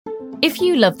If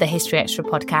you love the History Extra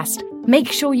podcast,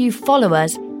 make sure you follow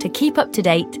us to keep up to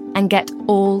date and get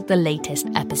all the latest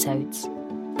episodes.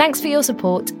 Thanks for your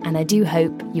support, and I do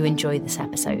hope you enjoy this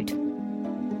episode.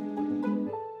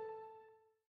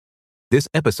 This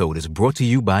episode is brought to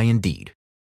you by Indeed.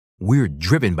 We're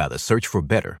driven by the search for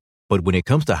better, but when it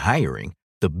comes to hiring,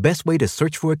 the best way to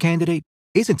search for a candidate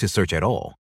isn't to search at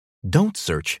all. Don't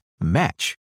search,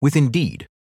 match with Indeed.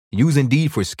 Use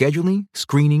Indeed for scheduling,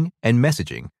 screening, and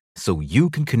messaging so you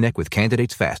can connect with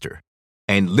candidates faster.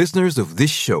 And listeners of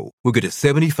this show will get a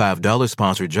 $75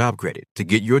 sponsored job credit to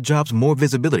get your jobs more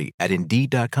visibility at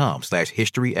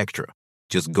Indeed.com/historyextra.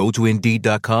 Just go to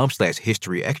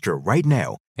Indeed.com/historyextra right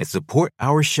now and support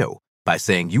our show by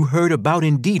saying you heard about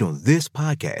Indeed on this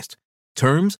podcast.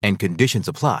 Terms and conditions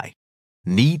apply.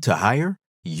 Need to hire?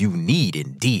 You need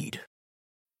Indeed.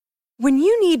 When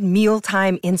you need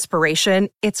mealtime inspiration,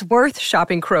 it's worth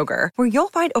shopping Kroger, where you'll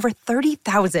find over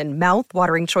 30,000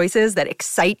 mouth-watering choices that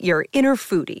excite your inner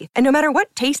foodie. And no matter what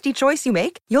tasty choice you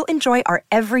make, you'll enjoy our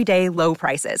everyday low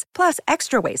prices, plus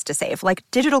extra ways to save, like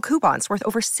digital coupons worth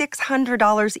over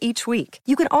 $600 each week.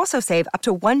 You can also save up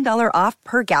to $1 off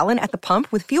per gallon at the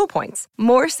pump with fuel points.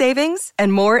 More savings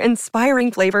and more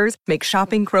inspiring flavors make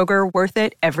shopping Kroger worth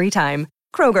it every time.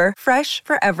 Kroger, fresh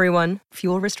for everyone.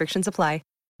 Fuel restrictions apply.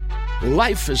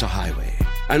 Life is a highway,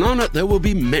 and on it there will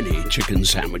be many chicken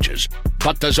sandwiches.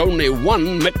 But there's only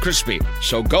one McCrispy.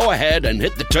 So go ahead and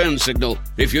hit the turn signal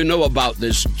if you know about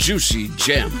this juicy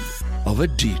gem of a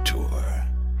detour.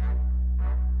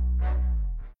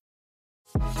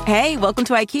 Hey, welcome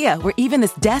to IKEA, where even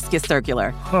this desk is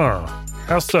circular. Huh.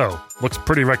 How so? Looks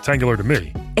pretty rectangular to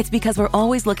me. It's because we're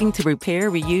always looking to repair,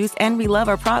 reuse, and relove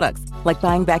our products, like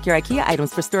buying back your IKEA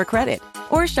items for store credit.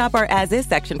 Or shop our as-is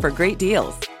section for great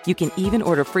deals. You can even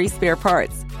order free spare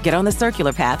parts. Get on the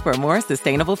circular path for a more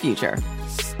sustainable future.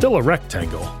 Still a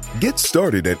rectangle. Get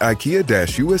started at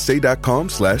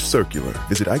IKEA-USA.com/circular.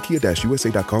 Visit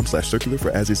IKEA-USA.com/circular for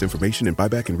as-is information and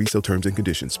buyback and resale terms and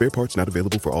conditions. Spare parts not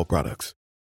available for all products.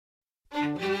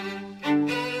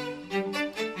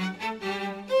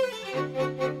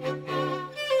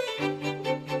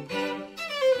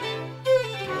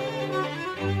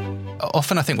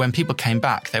 Often I think when people came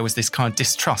back, there was this kind of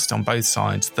distrust on both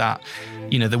sides that,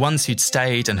 you know, the ones who'd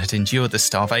stayed and had endured the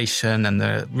starvation and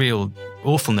the real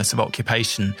awfulness of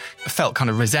occupation felt kind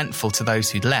of resentful to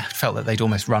those who'd left, felt that they'd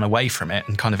almost run away from it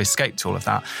and kind of escaped all of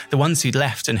that. The ones who'd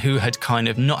left and who had kind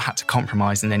of not had to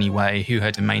compromise in any way, who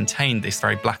had maintained this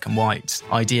very black and white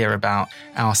idea about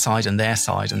our side and their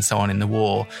side and so on in the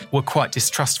war, were quite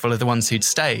distrustful of the ones who'd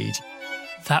stayed.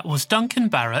 That was Duncan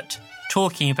Barrett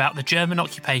talking about the German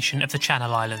occupation of the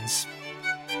Channel Islands.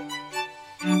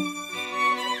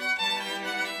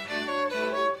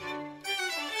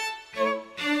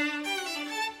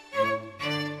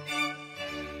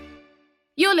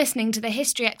 You're listening to the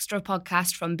History Extra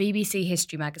podcast from BBC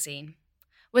History Magazine.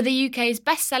 We're the UK's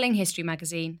best-selling history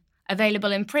magazine,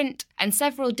 available in print and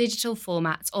several digital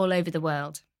formats all over the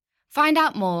world. Find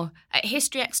out more at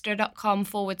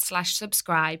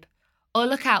historyextra.com/subscribe, or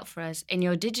look out for us in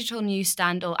your digital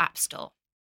newsstand or app store.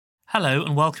 Hello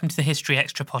and welcome to the History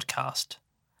Extra podcast.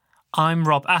 I'm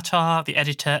Rob Attar, the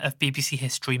editor of BBC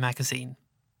History Magazine.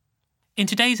 In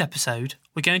today's episode,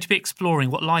 we're going to be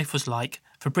exploring what life was like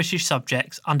for British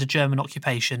subjects under German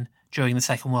occupation during the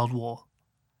Second World War.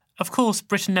 Of course,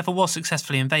 Britain never was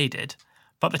successfully invaded,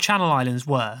 but the Channel Islands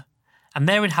were, and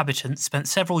their inhabitants spent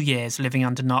several years living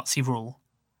under Nazi rule.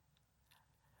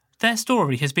 Their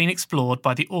story has been explored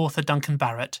by the author Duncan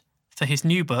Barrett for his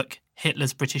new book,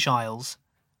 Hitler's British Isles.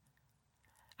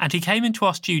 And he came into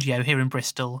our studio here in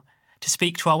Bristol to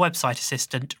speak to our website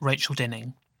assistant, Rachel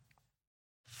Dinning.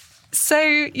 So,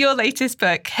 your latest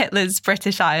book, Hitler's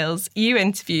British Isles, you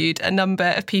interviewed a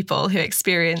number of people who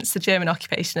experienced the German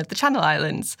occupation of the Channel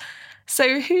Islands.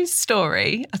 So, whose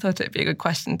story, I thought it would be a good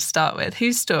question to start with,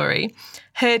 whose story,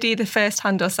 heard either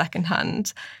first-hand or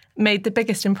second-hand, made the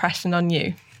biggest impression on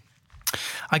you?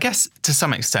 I guess to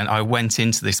some extent I went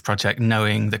into this project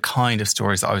knowing the kind of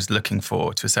stories that I was looking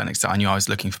for to a certain extent. I knew I was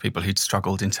looking for people who'd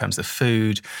struggled in terms of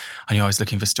food. I knew I was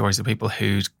looking for stories of people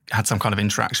who'd had some kind of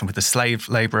interaction with the slave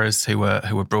labourers who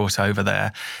were brought over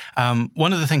there.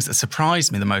 One of the things that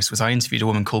surprised me the most was I interviewed a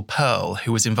woman called Pearl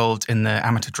who was involved in the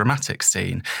amateur dramatic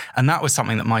scene. And that was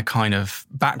something that my kind of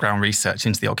background research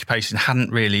into the occupation hadn't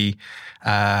really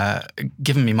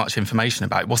given me much information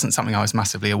about. It wasn't something I was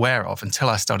massively aware of until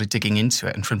I started digging into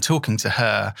it. And from talking to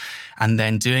her and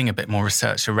then doing a bit more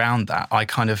research around that, I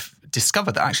kind of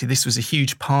discovered that actually this was a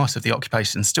huge part of the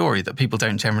occupation story that people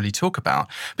don't generally talk about,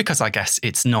 because I guess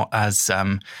it's not as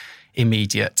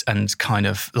immediate and kind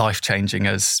of life-changing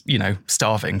as,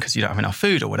 starving because you don't have enough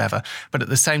food or whatever. But at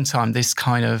the same time, this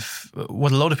kind of,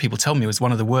 what a lot of people tell me was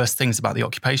one of the worst things about the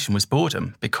occupation was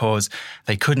boredom, because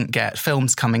they couldn't get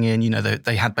films coming in.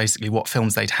 They had basically what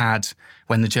films they'd had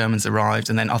when the Germans arrived.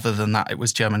 And then other than that, it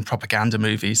was German propaganda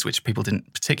movies, which people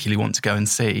didn't particularly want to go and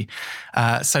see.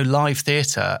 So live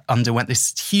theatre underwent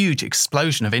this huge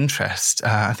explosion of interest.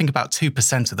 I think about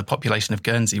 2% of the population of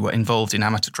Guernsey were involved in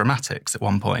amateur dramatics at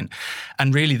one point.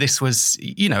 And really this was,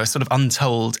 a sort of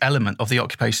untold element of the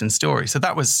occupation story. So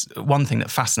that was one thing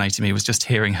that fascinated me, was just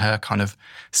hearing her kind of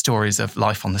stories of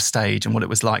life on the stage and what it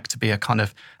was like to be a kind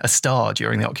of a star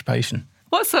during the occupation.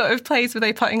 What sort of plays were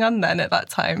they putting on then at that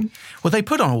time? Well, they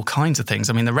put on all kinds of things.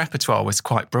 I mean, the repertoire was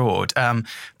quite broad.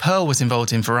 Pearl was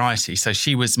involved in variety, so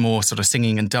she was more sort of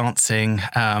singing and dancing.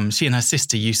 She and her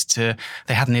sister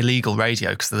they had an illegal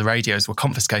radio because the radios were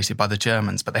confiscated by the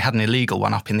Germans, but they had an illegal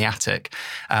one up in the attic.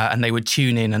 And they would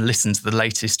tune in and listen to the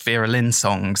latest Vera Lynn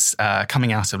songs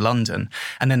coming out of London.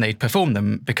 And then they'd perform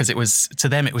them because to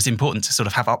them it was important to sort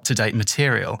of have up-to-date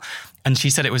material. And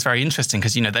she said it was very interesting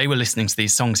because, they were listening to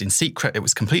these songs in secret. It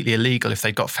was completely illegal. If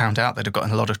they got found out, they'd have got in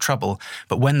a lot of trouble.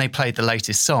 But when they played the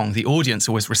latest song, the audience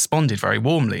always responded very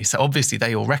warmly. So obviously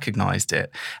they all recognised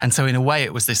it. And so in a way,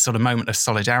 it was this sort of moment of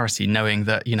solidarity, knowing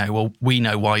that, we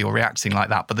know why you're reacting like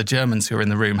that. But the Germans who are in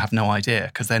the room have no idea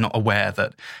because they're not aware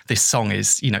that this song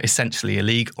is, essentially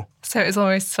illegal. So it was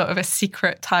almost sort of a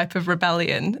secret type of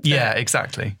rebellion. Yeah,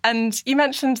 exactly. And you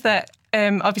mentioned that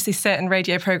obviously certain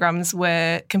radio programmes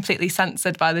were completely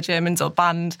censored by the Germans or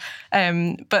banned,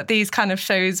 but these kind of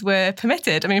shows were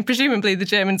permitted. I mean, presumably the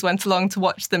Germans went along to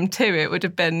watch them too. It would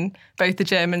have been both the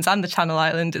Germans and the Channel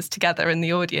Islanders together in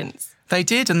the audience. They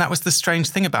did, and that was the strange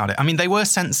thing about it. I mean, they were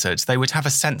censored. They would have a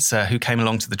censor who came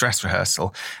along to the dress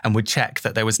rehearsal and would check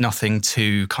that there was nothing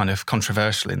too kind of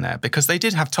controversial in there, because they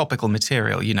did have topical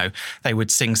material. They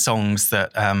would sing songs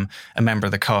that a member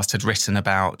of the cast had written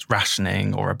about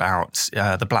rationing or about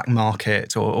the black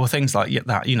market or things like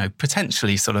that,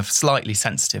 potentially sort of slightly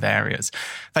sensitive areas.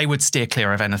 They would steer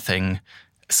clear of anything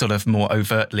sort of more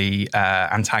overtly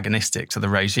antagonistic to the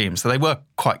regime. So they were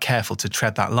quite careful to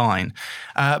tread that line.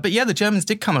 But yeah, the Germans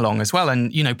did come along as well.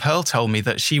 And, Pearl told me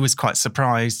that she was quite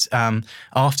surprised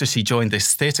after she joined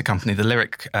this theatre company, the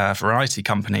Lyric Variety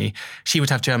Company. She would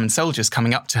have German soldiers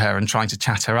coming up to her and trying to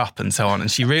chat her up and so on. And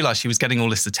she realised she was getting all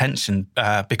this attention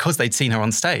because they'd seen her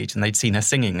on stage and they'd seen her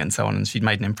singing and so on, and she'd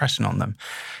made an impression on them.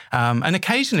 And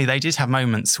occasionally they did have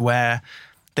moments where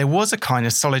there was a kind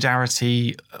of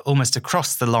solidarity almost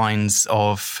across the lines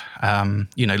of,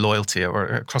 loyalty, or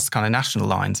across the kind of national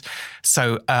lines.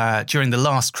 So during the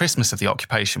last Christmas of the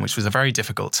occupation, which was a very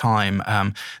difficult time,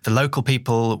 the local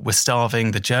people were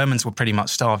starving. The Germans were pretty much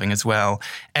starving as well.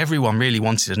 Everyone really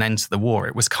wanted an end to the war.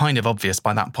 It was kind of obvious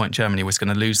by that point Germany was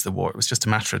going to lose the war. It was just a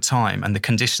matter of time. And the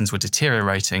conditions were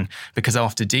deteriorating because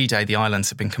after D-Day, the islands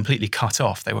had been completely cut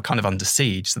off. They were kind of under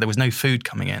siege, so there was no food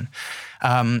coming in.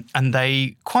 And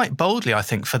they quite boldly, I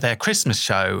think, for their Christmas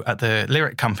show at the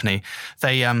Lyric Company,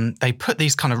 they put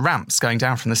these kind of ramps going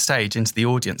down from the stage into the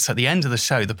audience. So at the end of the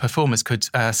show, the performers could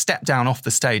step down off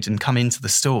the stage and come into the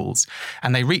stalls.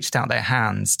 And they reached out their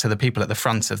hands to the people at the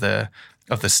front of the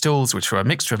stalls, which were a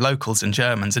mixture of locals and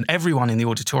Germans, and everyone in the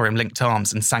auditorium linked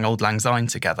arms and sang Auld Lang Syne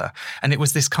together. And it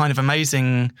was this kind of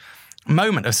amazing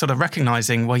moment of sort of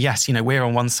recognising, well, yes, we're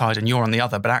on one side and you're on the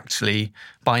other, but actually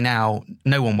by now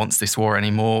no one wants this war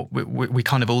anymore. We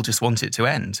kind of all just want it to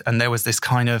end. And there was this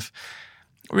kind of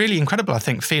really incredible, I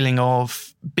think, feeling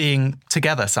of being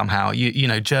together somehow.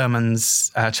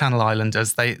 Germans, Channel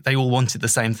Islanders, they all wanted the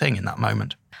same thing in that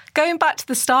moment. Going back to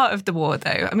the start of the war,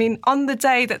 though, I mean, on the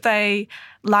day that they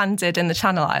landed in the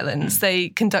Channel Islands, they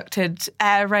conducted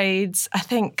air raids.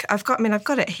 I've got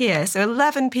it here. So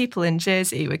 11 people in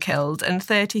Jersey were killed and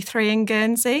 33 in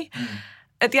Guernsey.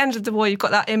 At the end of the war, you've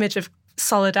got that image of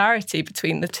solidarity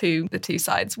between the two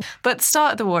sides. But at the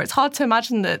start of the war, it's hard to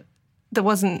imagine that there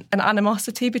wasn't an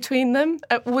animosity between them.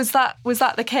 Was that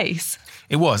the case?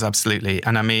 It was, absolutely.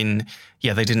 And I mean,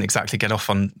 yeah, they didn't exactly get off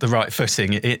on the right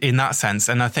footing in that sense.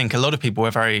 And I think a lot of people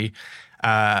were very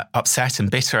upset and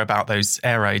bitter about those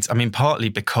air raids. I mean, partly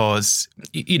because,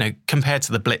 compared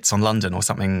to the Blitz on London or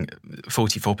something,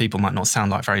 44 people might not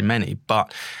sound like very many,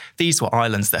 but these were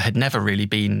islands that had never really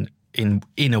been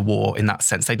in a war in that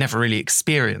sense. They'd never really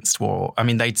experienced war. I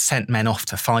mean, they'd sent men off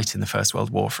to fight in the First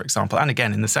World War, for example, and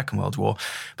again in the Second World War,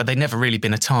 but they'd never really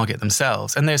been a target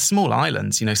themselves. And they're small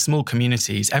islands, small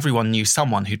communities. Everyone knew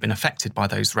someone who'd been affected by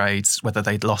those raids, whether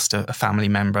they'd lost a family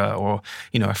member or,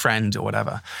 a friend or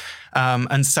whatever.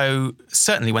 And so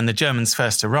certainly when the Germans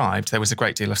first arrived, there was a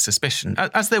great deal of suspicion,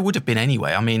 as there would have been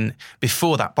anyway. I mean,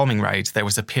 before that bombing raid, there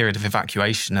was a period of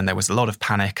evacuation and there was a lot of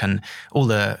panic and all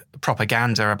the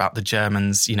propaganda about the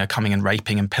Germans, coming and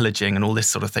raping and pillaging and all this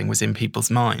sort of thing was in people's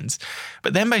minds.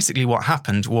 But then basically what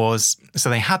happened was, so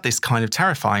they had this kind of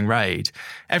terrifying raid.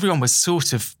 Everyone was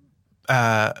sort of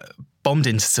bombed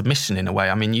into submission in a way.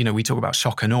 I mean, we talk about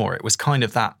shock and awe. It was kind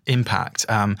of that impact.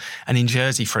 And in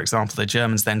Jersey, for example, the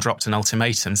Germans then dropped an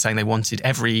ultimatum saying they wanted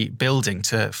every building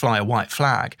to fly a white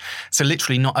flag. So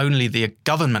literally not only the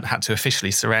government had to officially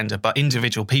surrender, but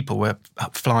individual people were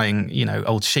flying,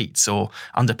 old sheets or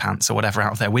underpants or whatever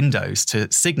out of their windows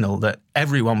to signal that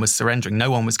everyone was surrendering. No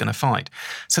one was going to fight.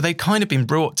 So they'd kind of been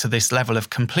brought to this level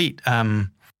of complete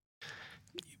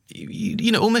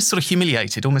almost sort of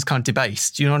humiliated, almost kind of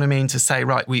debased, you know what I mean? To say,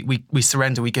 right, we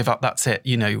surrender, we give up, that's it,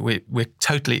 we're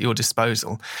totally at your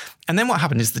disposal. And then what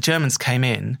happened is the Germans came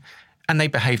in and they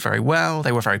behaved very well,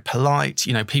 they were very polite,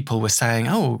 people were saying,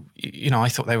 I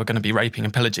thought they were going to be raping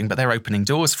and pillaging, but they're opening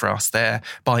doors for us, they're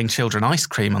buying children ice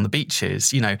cream on the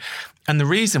beaches, And the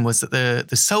reason was that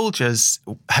the soldiers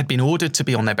had been ordered to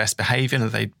be on their best behaviour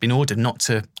and they'd been ordered not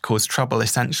to cause trouble,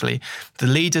 essentially. The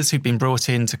leaders who'd been brought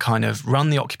in to kind of run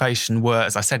the occupation were,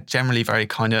 as I said, generally very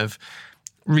kind of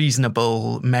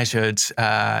reasonable, measured,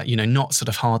 not sort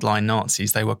of hardline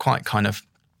Nazis. They were quite kind of,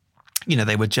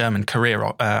 they were German career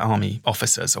army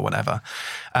officers or whatever.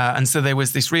 And so there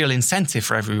was this real incentive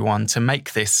for everyone to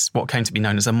make this what came to be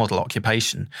known as a model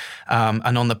occupation.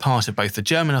 And on the part of both the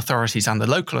German authorities and the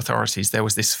local authorities, there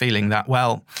was this feeling that,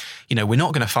 we're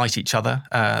not going to fight each other.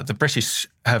 The British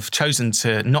have chosen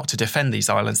not to defend these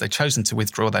islands. They've chosen to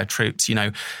withdraw their troops,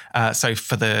 So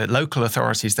for the local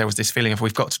authorities, there was this feeling of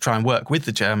we've got to try and work with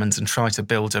the Germans and try to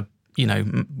build a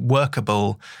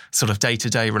workable sort of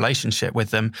day-to-day relationship with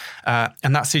them.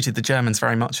 And that suited the Germans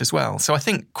very much as well. So I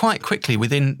think quite quickly,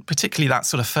 within particularly that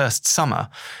sort of first summer,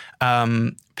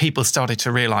 people started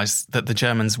to realise that the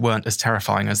Germans weren't as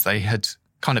terrifying as they had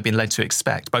kind of been led to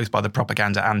expect, both by the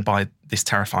propaganda and by this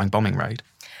terrifying bombing raid.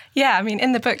 Yeah, I mean,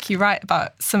 in the book, you write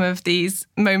about some of these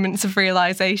moments of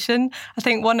realisation. I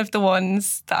think one of the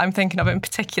ones that I'm thinking of in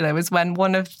particular was when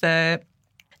one of the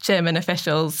German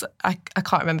officials, I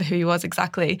can't remember who he was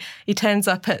exactly, he turns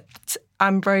up at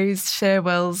Ambrose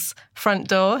Sherwell's front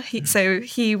door. Sherwell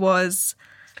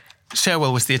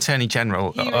was the Attorney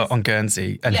General on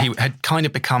Guernsey, and he had kind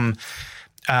of become...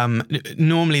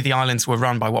 normally the islands were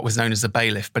run by what was known as the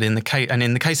bailiff, but in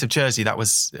the case of Jersey, that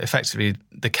was effectively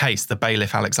the case. The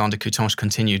bailiff, Alexander Coutanche,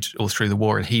 continued all through the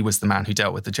war, and he was the man who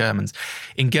dealt with the Germans.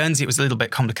 In Guernsey, it was a little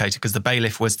bit complicated because the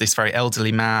bailiff was this very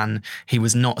elderly man. He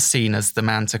was not seen as the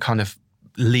man to kind of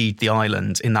lead the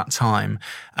island in that time.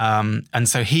 And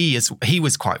so he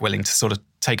was quite willing to sort of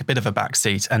take a bit of a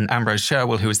backseat. And Ambrose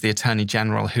Sherwell, who was the Attorney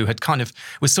General, who had kind of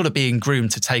was sort of being groomed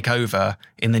to take over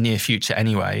in the near future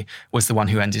anyway, was the one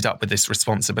who ended up with this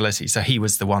responsibility. So he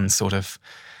was the one sort of,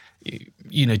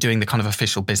 doing the kind of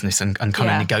official business and kind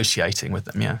of negotiating with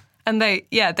them. Yeah. And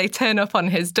they turn up on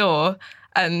his door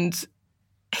and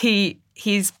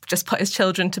he's just put his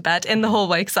children to bed in the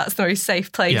hallway because that's the most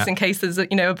safe place in case there's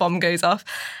a bomb goes off.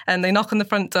 And they knock on the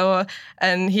front door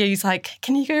and he's like,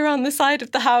 "Can you go around the side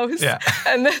of the house?" Yeah.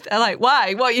 And they're like,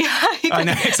 "Why? What are you hiding?" I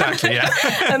know, exactly, yeah.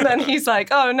 And then he's like,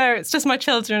 "Oh no, it's just my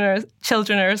children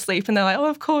are asleep." And they're like, "Oh,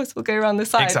 of course, we'll go around the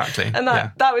side." Exactly. And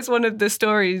that was one of the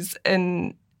stories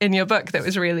in your book that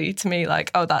was really, to me, like,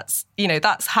 oh, that's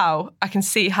how I can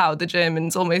see how the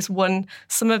Germans almost won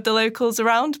some of the locals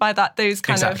around by those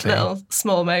kind of little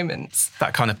small moments.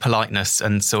 That kind of politeness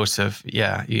and sort of,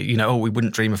 we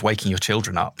wouldn't dream of waking your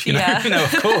children up. You know,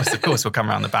 of course we'll come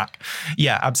around the back.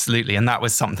 Yeah, absolutely. And that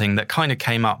was something that kind of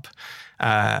came up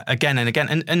again and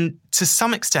again. And to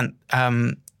some extent,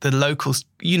 the locals,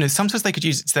 sometimes they could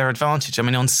use it to their advantage. I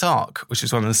mean, on Sark, which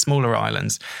was one of the smaller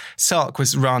islands, Sark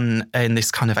was run in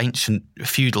this kind of ancient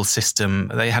feudal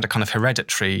system. They had a kind of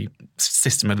hereditary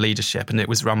system of leadership, and it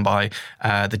was run by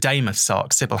the Dame of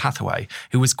Sark, Sybil Hathaway,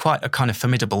 who was quite a kind of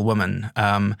formidable woman,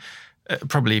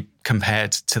 probably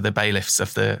compared to the bailiffs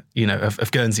of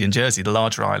of Guernsey and Jersey, the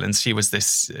larger islands. She was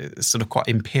this sort of quite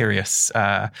imperious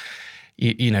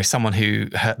someone who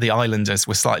the islanders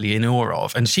were slightly in awe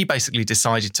of. And she basically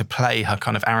decided to play her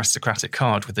kind of aristocratic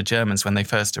card with the Germans when they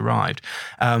first arrived.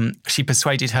 She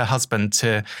persuaded her husband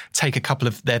to take a couple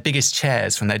of their biggest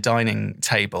chairs from their dining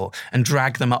table and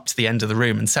drag them up to the end of the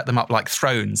room and set them up like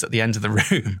thrones at the end of the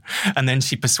room. And then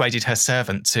she persuaded her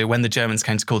servant to, when the Germans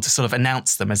came to call, to sort of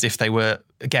announce them as if they were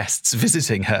guests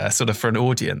visiting her sort of for an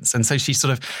audience. And so she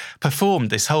sort of performed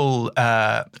this whole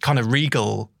kind of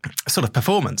regal sort of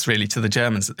performance really to the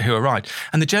Germans who arrived.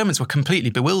 And the Germans were completely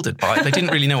bewildered by it. They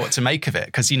didn't really know what to make of it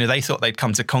because, they thought they'd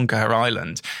come to conquer her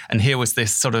island. And here was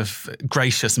this sort of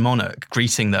gracious monarch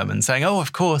greeting them and saying, oh,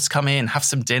 of course, come in, have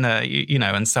some dinner,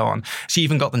 and so on. She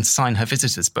even got them to sign her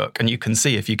visitor's book. And you can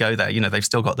see if you go there, they've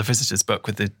still got the visitor's book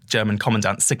with the German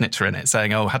commandant's signature in it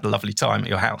saying, oh, had a lovely time at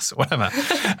your house or whatever.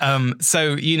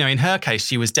 So, in her case,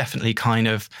 she was definitely kind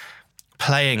of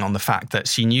playing on the fact that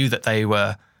she knew that they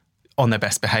were on their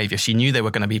best behaviour. She knew they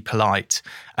were going to be polite.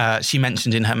 She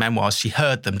mentioned in her memoirs she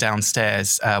heard them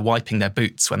downstairs wiping their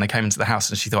boots when they came into the house,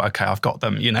 and she thought, okay, I've got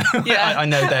them. Yeah. I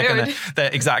know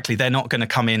they're not going to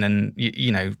come in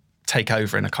and take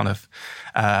over in a kind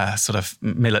of sort of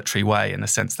military way. In a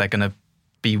sense, they're going to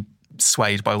be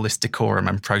swayed by all this decorum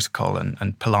and protocol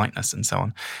and politeness and so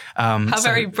on.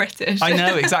 Very British. I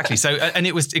know, exactly. So, and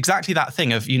it was exactly that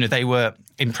thing of, they were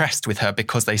impressed with her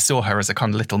because they saw her as a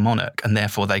kind of little monarch, and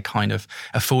therefore they kind of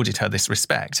afforded her this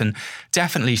respect. And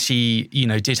definitely she,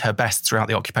 did her best throughout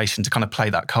the occupation to kind of play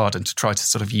that card and to try to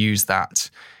sort of use that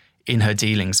in her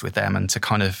dealings with them and to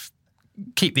kind of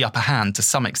keep the upper hand to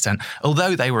some extent.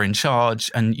 Although they were in charge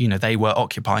and, they were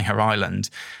occupying her island,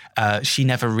 she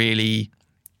never really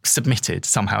submitted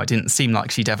somehow. It didn't seem like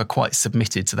she'd ever quite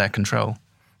submitted to their control.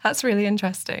 That's really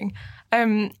interesting.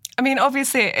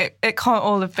 Obviously it can't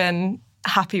all have been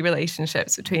happy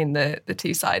relationships between the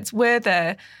two sides. Were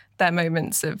there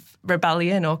moments of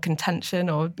rebellion or contention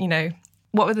or,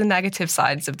 what were the negative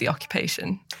sides of the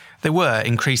occupation? There were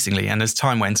increasingly, and as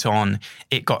time went on,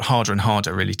 it got harder and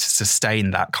harder really to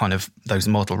sustain that kind of those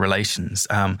model relations.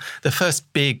 The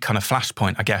first big kind of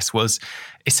flashpoint, I guess, was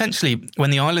essentially when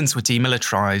the islands were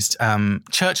demilitarised.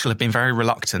 Churchill had been very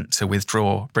reluctant to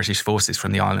withdraw British forces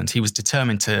from the island. He was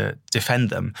determined to defend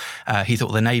them. He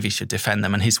thought the Navy should defend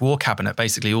them, and his war cabinet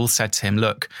basically all said to him,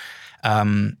 look,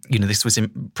 this was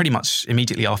pretty much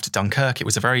immediately after Dunkirk. It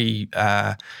was a very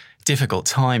difficult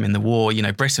time in the war.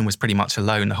 Britain was pretty much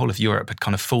alone. The whole of Europe had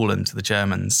kind of fallen to the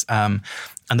Germans. And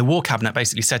the war cabinet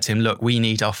basically said to him, look, we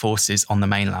need our forces on the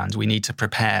mainland. We need to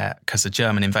prepare because a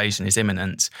German invasion is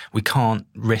imminent. We can't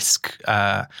risk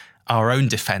our own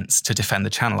defence to defend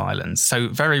the Channel Islands. So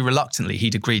very reluctantly,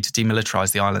 he'd agreed to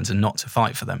demilitarise the islands and not to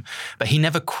fight for them. But he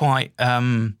never quite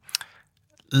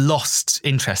lost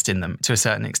interest in them to a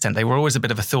certain extent. They were always a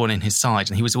bit of a thorn in his side,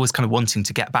 and he was always kind of wanting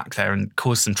to get back there and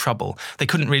cause some trouble. They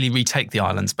couldn't really retake the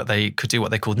islands, but they could do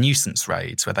what they called nuisance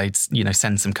raids, where they'd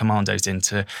send some commandos in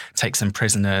to take some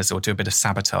prisoners or do a bit of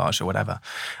sabotage or whatever.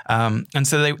 And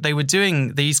so they were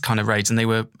doing these kind of raids, and they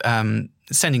were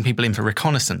sending people in for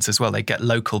reconnaissance as well. They'd get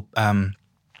local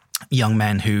young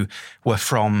men who were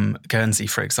from Guernsey,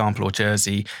 for example, or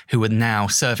Jersey, who were now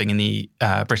serving in the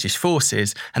British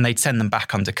forces, and they'd send them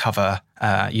back undercover,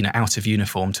 out of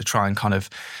uniform to try and kind of,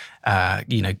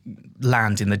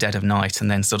 land in the dead of night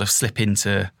and then sort of slip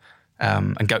into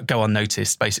and go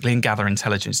unnoticed, basically, and gather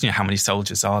intelligence. How many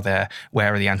soldiers are there?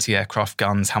 Where are the anti-aircraft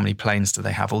guns? How many planes do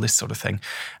they have? All this sort of thing.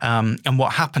 And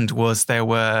what happened was there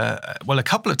were, a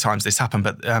couple of times this happened,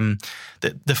 but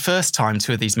the first time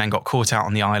two of these men got caught out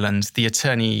on the island, the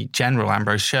Attorney General,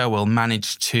 Ambrose Sherwell,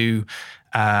 managed to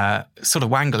sort of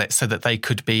wangle it so that they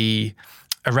could be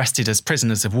arrested as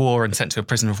prisoners of war and sent to a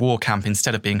prisoner of war camp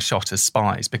instead of being shot as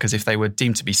spies, because if they were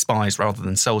deemed to be spies rather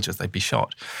than soldiers, they'd be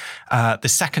shot. The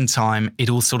second time, it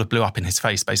all sort of blew up in his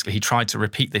face, basically. He tried to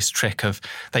repeat this trick of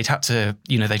they'd have to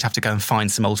go and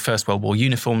find some old First World War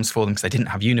uniforms for them because they didn't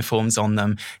have uniforms on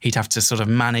them. He'd have to sort of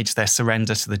manage their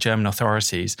surrender to the German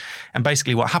authorities. And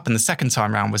basically what happened the second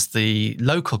time around was the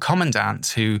local commandant,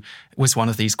 who was one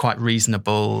of these quite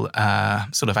reasonable,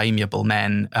 sort of amiable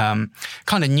men,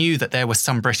 kind of knew that there were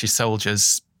some British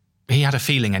soldiers. He had a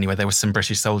feeling anyway there were some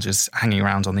British soldiers hanging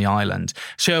around on the island.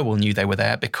 Sherwell knew they were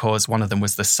there because one of them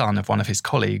was the son of one of his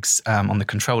colleagues on the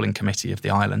controlling committee of the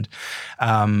island.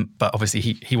 But obviously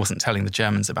he wasn't telling the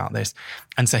Germans about this.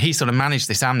 And so he sort of managed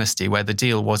this amnesty where the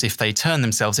deal was if they turned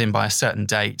themselves in by a certain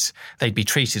date, they'd be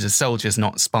treated as soldiers,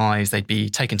 not spies. They'd be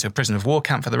taken to a prisoner of war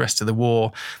camp for the rest of the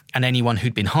war. And anyone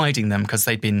who'd been hiding them because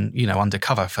they'd been,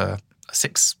 undercover for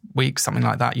 6 weeks, something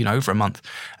like that, over a month,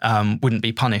 wouldn't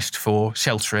be punished for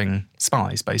sheltering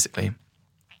spies, basically.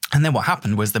 And then what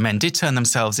happened was the men did turn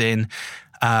themselves in,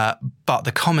 but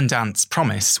the commandant's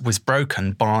promise was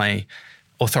broken by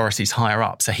authorities higher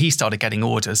up. So he started getting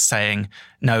orders saying,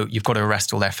 no, you've got to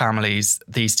arrest all their families.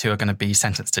 These two are going to be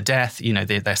sentenced to death. You know,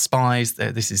 they're spies.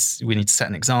 We need to set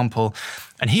an example.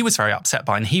 And he was very upset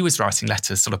by it. And he was writing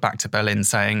letters sort of back to Berlin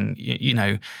saying, you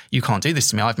know, you can't do this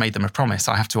to me. I've made them a promise.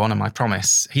 I have to honour my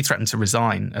promise. He threatened to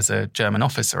resign as a German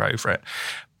officer over it.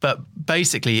 But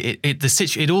basically,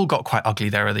 it all got quite ugly.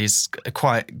 There are these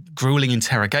quite grueling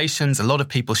interrogations. A lot of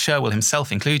people, Sherwell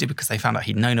himself included, because they found out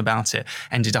he'd known about it,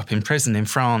 ended up in prison in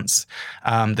France.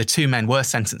 The two men were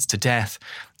sentenced to death.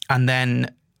 And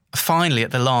then finally,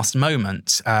 at the last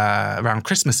moment, around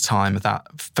Christmas time of that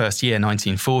first year,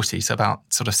 1940, so about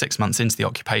sort of 6 months into the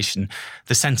occupation,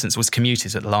 the sentence was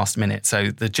commuted at the last minute. So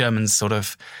the Germans sort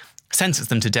of sentenced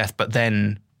them to death, but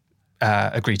then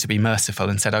agreed to be merciful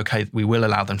and said, OK, we will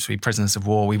allow them to be prisoners of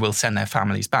war. We will send their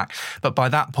families back. But by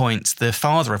that point, the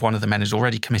father of one of the men had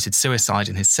already committed suicide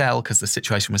in his cell because the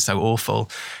situation was so awful.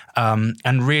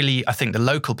 And really, I think the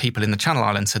local people in the Channel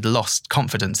Islands had lost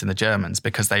confidence in the Germans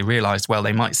because they realised, well,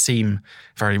 they might seem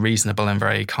very reasonable and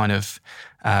very kind of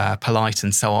polite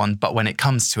and so on, but when it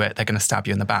comes to it, they're going to stab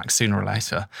you in the back sooner or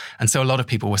later. And so a lot of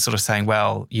people were sort of saying,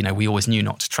 well, you know, we always knew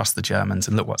not to trust the Germans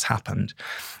and look what's happened.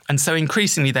 And so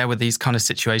increasingly there were these kind of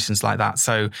situations like that.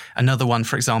 So another one,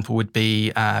 for example, would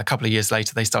be a couple of years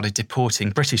later, they started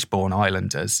deporting British-born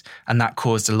islanders, and that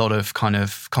caused a lot of kind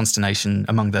of consternation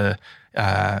among the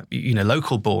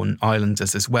local-born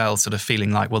islanders as well, sort of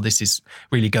feeling like, well, this is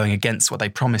really going against what they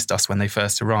promised us when they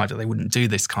first arrived, that they wouldn't do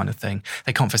this kind of thing.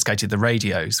 They confiscated the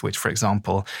radios, which, for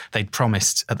example, they'd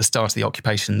promised at the start of the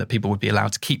occupation that people would be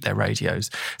allowed to keep their radios.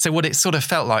 So what it sort of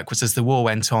felt like was, as the war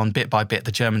went on, bit by bit,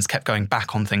 the Germans kept going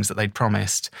back on things that they'd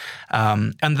promised.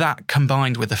 And that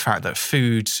combined with the fact that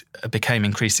food became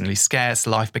increasingly scarce,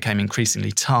 life became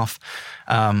increasingly tough.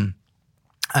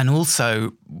 And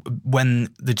also when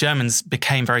the Germans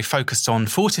became very focused on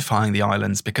fortifying the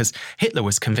islands, because Hitler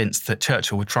was convinced that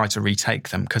Churchill would try to retake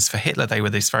them, because for Hitler they were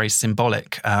this very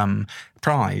symbolic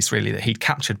prize, really, that he'd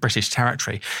captured British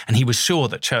territory, and he was sure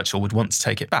that Churchill would want to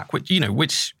take it back, which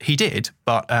he did,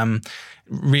 but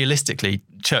realistically,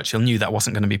 Churchill knew that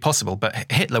wasn't going to be possible,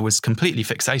 but Hitler was completely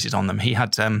fixated on them. He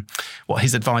had what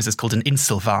his advisors called an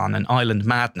Inselwahn, an island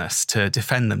madness, to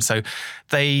defend them. So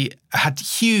they had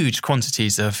huge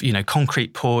quantities of,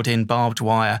 concrete poured in, barbed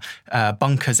wire,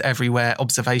 bunkers everywhere,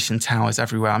 observation towers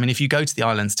everywhere. I mean, if you go to the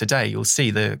islands today, you'll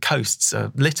see the coasts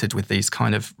are littered with these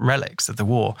kind of relics of the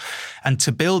war. And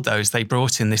to build those, they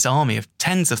brought in this army of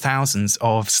tens of thousands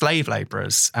of slave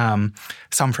labourers,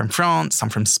 some from France, some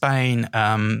from Spain,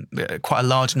 quite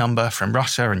a large number from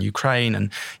Russia and Ukraine,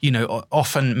 and,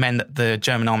 often men that the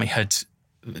German army had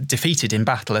defeated in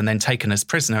battle and then taken as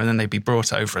prisoner, and then they'd be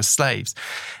brought over as slaves.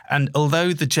 And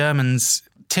although the Germans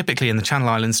typically in the Channel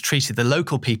Islands treated the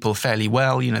local people fairly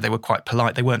well, they were quite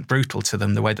polite, they weren't brutal to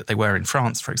them the way that they were in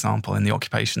France, for example, in the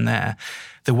occupation there,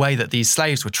 the way that these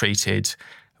slaves were treated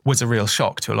was a real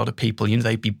shock to a lot of people.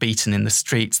 They'd be beaten in the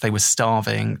streets, they were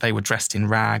starving, they were dressed in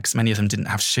rags, many of them didn't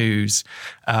have shoes.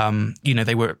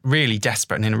 They were really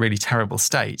desperate and in a really terrible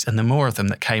state. And the more of them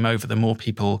that came over, the more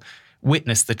people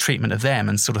witnessed the treatment of them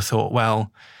and sort of thought,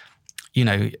 well,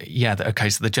 okay,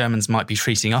 so the Germans might be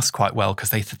treating us quite well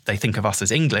because they think of us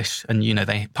as English. And,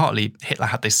 Hitler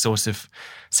had this sort of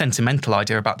sentimental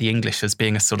idea about the English as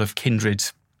being a sort of kindred.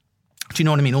 Do you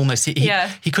know what I mean? Almost,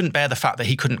 he couldn't bear the fact that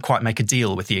he couldn't quite make a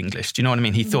deal with the English. Do you know what I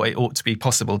mean? He thought it ought to be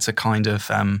possible to kind of,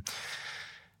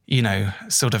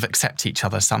 sort of accept each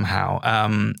other somehow.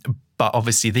 But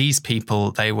obviously these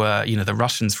people, they were, the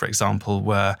Russians, for example,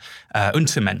 were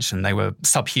Untermenschen. They were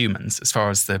subhumans as far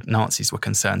as the Nazis were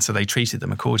concerned. So they treated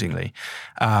them accordingly.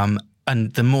 And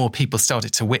the more people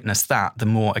started to witness that, the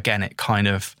more, again, it kind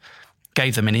of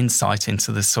gave them an insight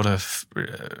into the sort of,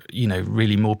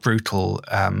 really more brutal,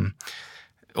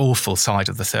 awful side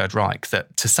of the Third Reich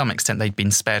that to some extent they'd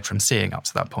been spared from seeing up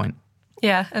to that point.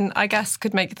 Yeah, and I guess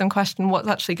could make them question what's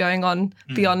actually going on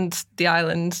beyond the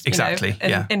island, exactly,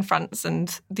 in France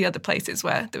and the other places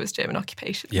where there was German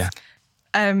occupation. Yeah.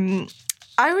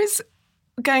 I was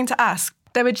going to ask,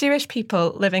 there were Jewish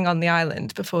people living on the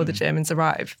island before the Germans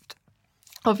arrived.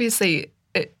 Obviously,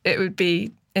 it would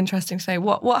be interesting to know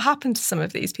what happened to some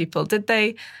of these people. Did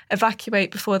they evacuate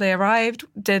before they arrived?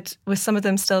 Were some of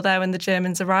them still there when the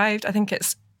Germans arrived? I think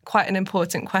it's quite an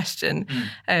important question,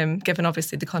 given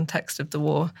obviously the context of the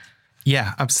war.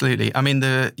 Yeah, absolutely. I mean,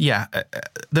 the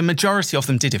majority of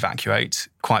them did evacuate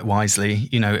quite wisely,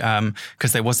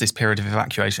 because there was this period of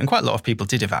evacuation. Quite a lot of people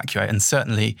did evacuate, and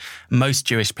certainly most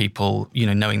Jewish people,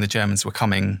 knowing the Germans were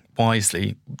coming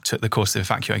wisely, took the course of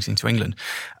evacuating to England.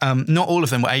 Not all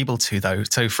of them were able to, though.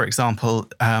 So, for example,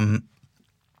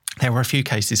 There were a few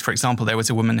cases. For example, there was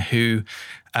a woman who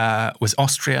was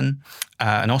Austrian,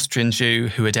 an Austrian Jew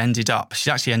who had she'd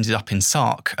actually ended up in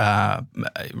Sark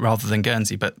rather than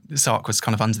Guernsey, but Sark was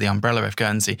kind of under the umbrella of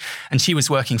Guernsey. And she was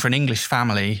working for an English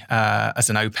family as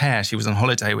an au pair. She was on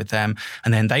holiday with them.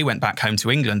 And then they went back home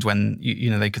to England when,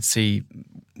 they could see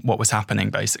what was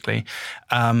happening, basically,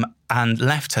 and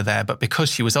left her there. But because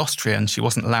she was Austrian, she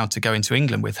wasn't allowed to go into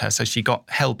England with her. So she got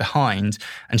held behind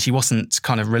and she wasn't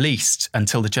kind of released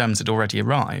until the Germans had already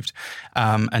arrived.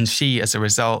 And she, as a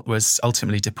result, was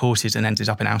ultimately deported and ended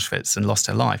up in Auschwitz and lost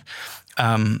her life.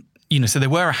 So there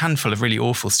were a handful of really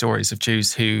awful stories of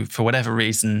Jews who, for whatever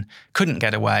reason, couldn't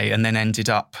get away and then ended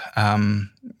up,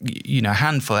 a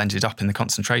handful ended up in the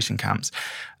concentration camps.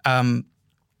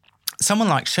 Someone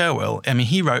like Sherwill,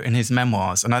 he wrote in his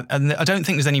memoirs, and I don't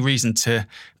think there's any reason to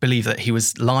believe that he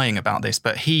was lying about this,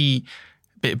 but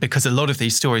because a lot of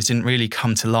these stories didn't really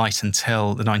come to light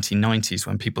until the 1990s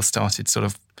when people started sort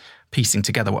of piecing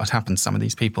together what had happened to some of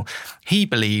these people. He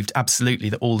believed absolutely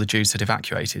that all the Jews had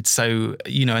evacuated. So,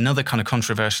 another kind of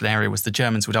controversial area was the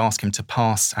Germans would ask him to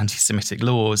pass anti-Semitic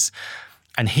laws.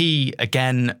 And he,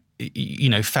 again,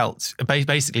 felt,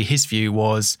 basically his view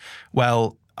was,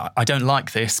 well, I don't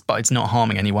like this, but it's not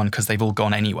harming anyone because they've all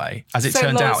gone anyway. As it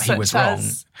turned out, he was wrong.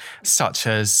 Such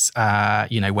as,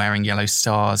 wearing yellow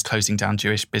stars, closing down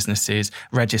Jewish businesses,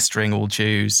 registering all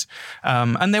Jews.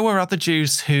 And there were other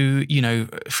Jews who,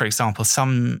 for example,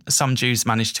 some Jews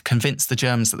managed to convince the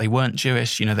Germans that they weren't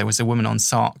Jewish. There was a woman on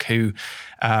Sark who,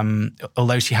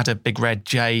 although she had a big red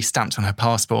J stamped on her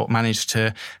passport, managed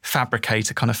to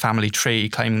fabricate a kind of family tree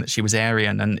claiming that she was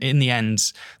Aryan. And in the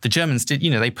end, the Germans did,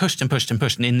 they pushed and pushed and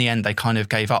pushed. And in the end, they kind of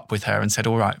gave up with her and said,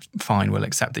 all right, fine, we'll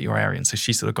accept that you're Aryan. So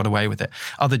she sort of got away with it.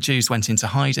 Other Jews went into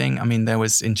hiding.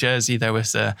 In Jersey, there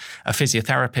was a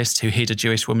physiotherapist who hid a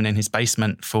Jewish woman in his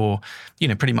basement for,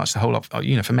 pretty much the whole,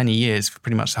 for many years, for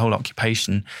pretty much the whole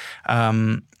occupation.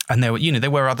 And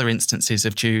there were other instances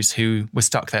of Jews who were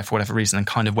stuck there for whatever reason and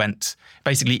kind of went,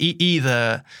 basically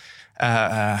either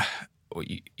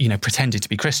pretended to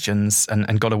be Christians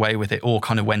and got away with it, or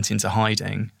kind of went into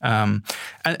hiding.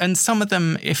 And some of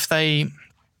them,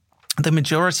 the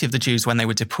majority of the Jews, when they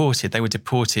weren't deported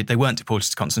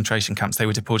to concentration camps, they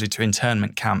were deported to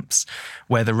internment camps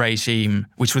where the regime,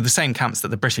 which were the same camps that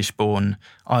the British-born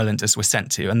islanders were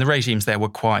sent to. And the regimes there were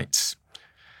quite...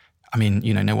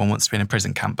 no one wants to be in a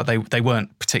prison camp, but they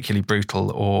weren't particularly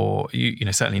brutal, or,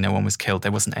 certainly no one was killed.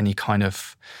 There wasn't any kind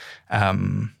of,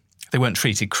 they weren't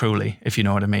treated cruelly, if you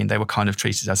know what I mean. They were kind of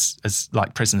treated as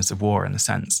like prisoners of war in a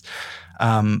sense.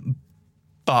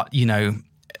 But,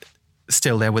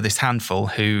 still there were this handful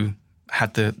who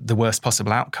had the worst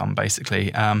possible outcome,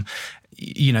 basically,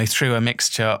 through a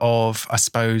mixture of, I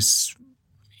suppose,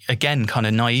 again, kind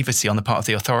of naivety on the part of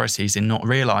the authorities in not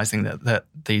realising that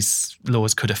these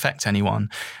laws could affect anyone.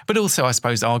 But also, I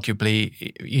suppose, arguably,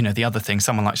 the other thing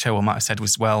someone like Sherwill might have said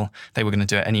was, well, they were going to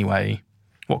do it anyway.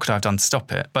 What could I have done to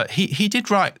stop it? But he did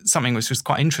write something which was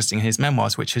quite interesting in his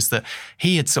memoirs, which is that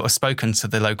he had sort of spoken to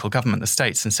the local government, the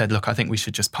states, and said, look, I think we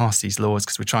should just pass these laws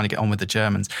because we're trying to get on with the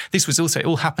Germans. This was also, it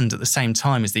all happened at the same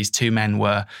time as these two men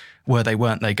weren't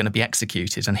they going to be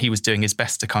executed, and he was doing his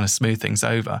best to kind of smooth things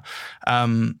over.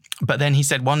 But then he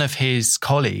said one of his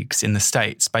colleagues in the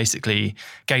States basically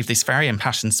gave this very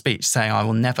impassioned speech saying, I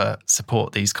will never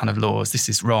support these kind of laws. This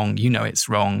is wrong. It's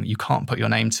wrong. You can't put your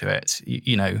name to it.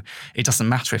 It doesn't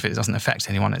matter if it doesn't affect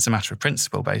anyone. It's a matter of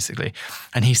principle, basically.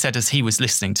 And he said as he was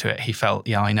listening to it, he felt,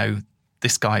 I know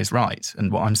this guy is right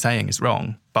and what I'm saying is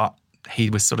wrong. But he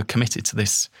was sort of committed to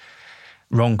this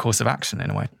wrong course of action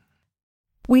in a way.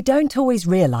 We don't always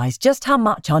realise just how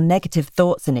much our negative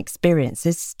thoughts and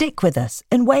experiences stick with us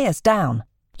and weigh us down.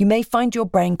 You may find your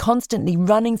brain constantly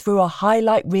running through a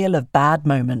highlight reel of bad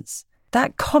moments.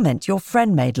 That comment your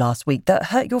friend made last week that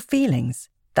hurt your feelings.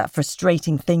 That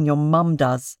frustrating thing your mum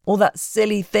does. Or that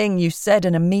silly thing you said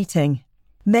in a meeting.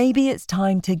 Maybe it's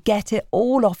time to get it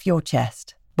all off your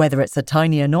chest. Whether it's a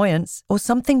tiny annoyance or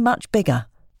something much bigger,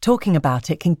 talking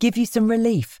about it can give you some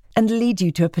relief and lead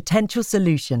you to a potential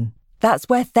solution. That's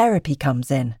where therapy comes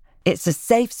in. It's a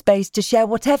safe space to share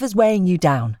whatever's weighing you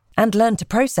down and learn to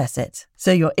process it,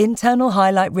 so your internal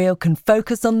highlight reel can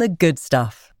focus on the good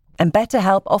stuff. And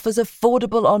BetterHelp offers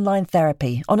affordable online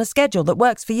therapy on a schedule that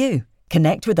works for you.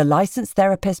 Connect with a licensed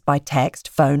therapist by text,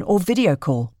 phone, or video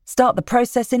call. Start the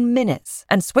process in minutes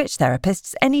and switch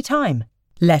therapists anytime.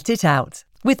 Let it out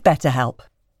with BetterHelp.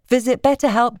 Visit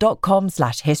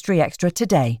betterhelp.com/historyextra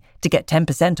today to get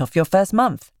 10% off your first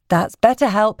month. That's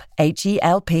BetterHelp,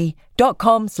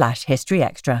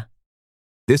 HELP.com/historyextra.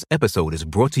 This episode is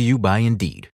brought to you by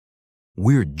Indeed.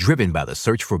 We're driven by the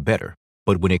search for better,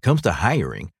 but when it comes to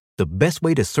hiring, the best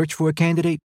way to search for a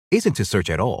candidate isn't to search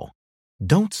at all.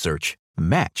 Don't search,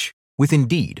 match with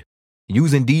Indeed.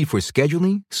 Use Indeed for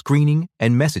scheduling, screening,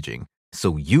 and messaging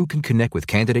so you can connect with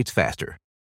candidates faster.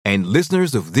 And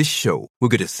listeners of this show will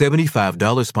get a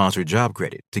 $75 sponsored job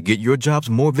credit to get your jobs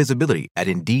more visibility at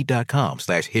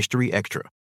Indeed.com/History Extra.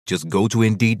 Just go to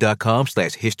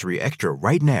Indeed.com/History Extra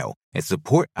right now and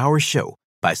support our show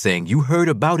by saying you heard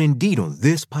about Indeed on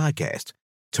this podcast.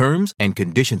 Terms and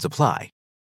conditions apply.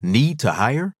 Need to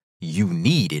hire? You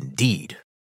need Indeed.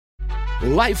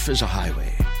 Life is a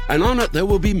highway, and on it there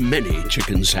will be many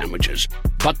chicken sandwiches.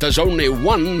 But there's only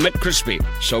one McCrispy.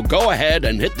 So go ahead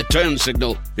and hit the turn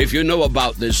signal if you know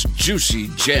about this juicy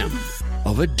gem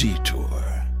of a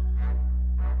detour.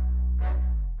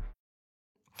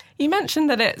 You mentioned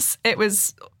that it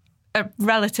was a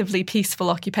relatively peaceful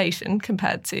occupation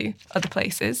compared to other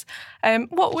places.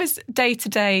 What was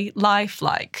day-to-day life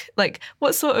like? Like,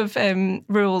 what sort of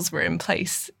rules were in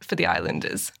place for the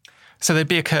islanders? So there'd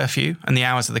be a curfew, and the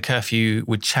hours of the curfew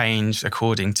would change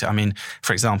according to,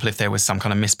 for example, if there was some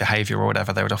kind of misbehaviour or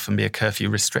whatever, there would often be a curfew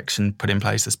restriction put in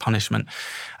place as punishment.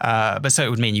 But so it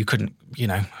would mean you couldn't,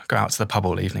 go out to the pub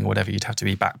all evening or whatever. You'd have to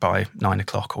be back by 9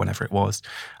 o'clock or whenever it was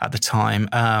at the time.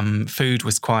 Food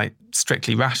was quite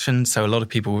strictly rationed, so a lot of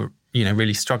people were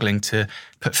really struggling to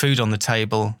put food on the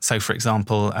table. So, for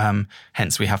example,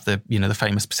 hence we have the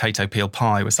famous potato peel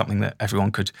pie was something that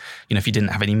everyone could, if you didn't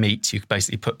have any meat, you could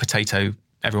basically put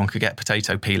everyone could get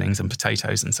potato peelings and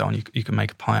potatoes and so on. You could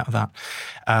make a pie out of that.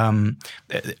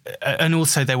 And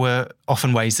also there were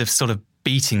often ways of sort of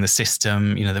beating the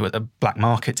system. The black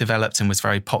market developed and was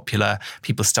very popular.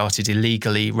 People started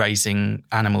illegally raising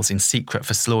animals in secret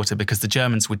for slaughter because the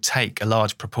Germans would take a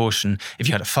large proportion. If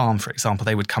you had a farm, for example,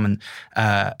 they would come and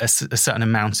a certain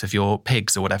amount of your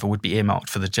pigs or whatever would be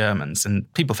earmarked for the Germans.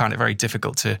 And people found it very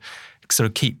difficult to sort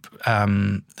of keep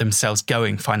themselves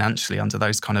going financially under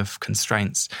those kind of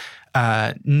constraints.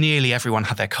 Nearly everyone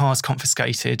had their cars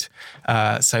confiscated,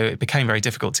 so it became very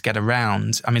difficult to get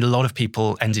around. A lot of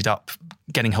people ended up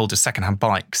getting hold of secondhand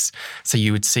bikes, so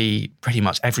you would see pretty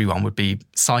much everyone would be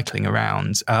cycling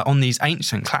around on these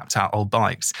ancient clapped-out old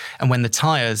bikes. And when the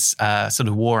tyres sort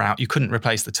of wore out, you couldn't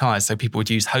replace the tyres, so people would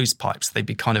use hose pipes. They'd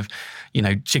be kind of,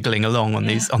 jiggling along on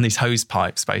these hose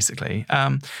pipes, basically.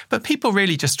 But people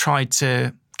really just tried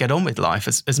to get on with life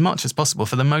as much as possible.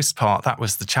 For the most part, that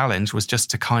was the challenge, was just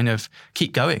to kind of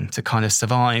keep going, to kind of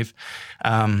survive.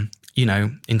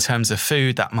 In terms of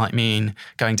food, that might mean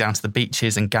going down to the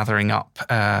beaches and gathering up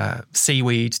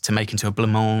seaweed to make into a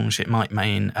blancmange. It might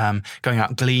mean going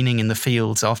out gleaning in the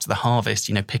fields after the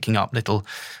harvest, picking up little,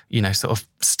 sort of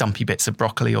stumpy bits of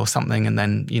broccoli or something and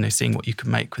then, seeing what you could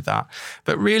make with that.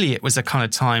 But really, it was a kind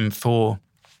of time for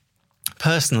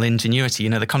personal ingenuity,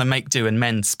 the kind of make do and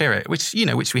mend spirit, which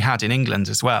we had in England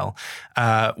as well,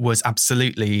 was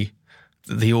absolutely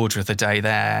the order of the day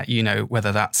there,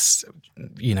 whether that's,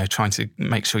 trying to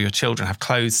make sure your children have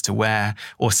clothes to wear,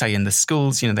 or say in the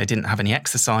schools, they didn't have any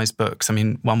exercise books.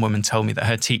 One woman told me that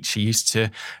her teacher used to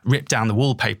rip down the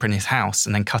wallpaper in his house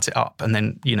and then cut it up and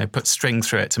then, put string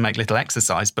through it to make little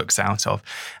exercise books out of.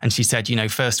 And she said,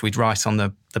 first we'd write on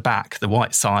the back, the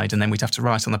white side, and then we'd have to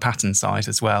write on the pattern side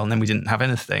as well. And then we didn't have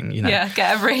anything, Yeah,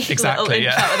 get every exactly, little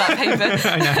inch out of that paper.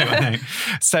 I know.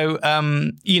 So,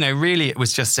 really it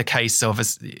was just a case of,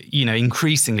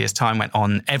 increasingly as time went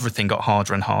on, everything got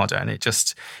harder and harder. And it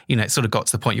just, it sort of got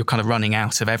to the point you're kind of running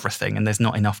out of everything and there's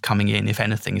not enough coming in, if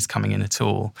anything is coming in at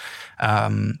all.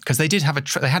 Because they did have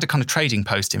they had a kind of trading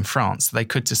post in France. So they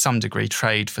could, to some degree,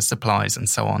 trade for supplies and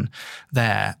so on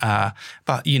there.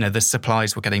 But, the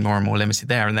supplies were getting more and more limited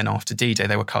there. And then after D-Day,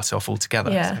 they were cut off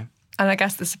altogether. Yeah. So. And I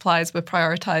guess the supplies were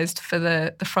prioritised for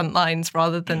the front lines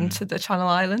rather than to the Channel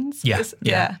Islands.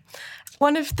 Yeah.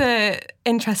 One of the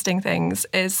interesting things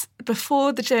is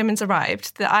before the Germans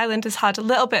arrived, the islanders had a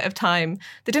little bit of time.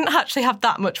 They didn't actually have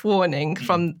that much warning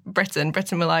from Britain.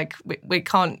 Britain were like, we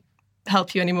can't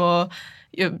help you anymore.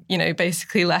 You're,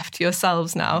 basically left to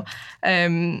yourselves now.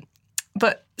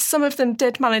 But some of them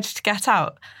did manage to get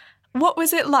out. What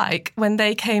was it like when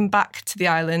they came back to the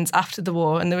islands after the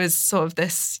war and there was sort of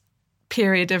this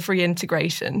period of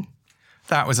reintegration?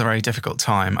 That was a very difficult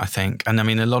time, I think. And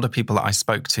a lot of people that I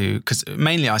spoke to, because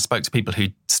mainly I spoke to people who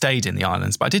stayed in the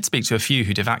islands, but I did speak to a few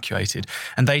who'd evacuated,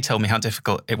 and they told me how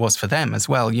difficult it was for them as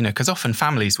well, because often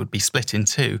families would be split in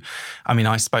two.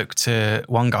 I spoke to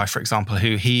one guy, for example,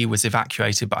 who he was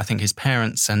evacuated, but I think his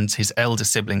parents and his elder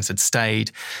siblings had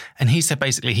stayed. And he said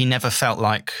basically he never felt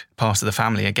like part of the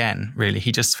family again, really.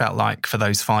 He just felt like for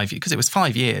those 5 years, because it was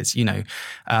 5 years,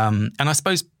 and I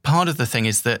suppose part of the thing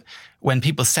is that when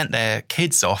people sent their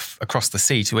kids off across the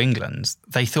sea to England,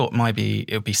 they thought maybe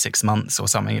it would be 6 months or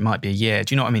something. It might be a year.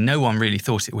 Do you know what I mean? No one really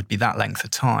thought it would be that length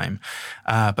of time.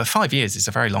 But 5 years is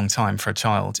a very long time for a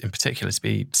child in particular to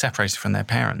be separated from their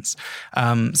parents.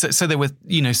 So there were,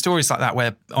 stories like that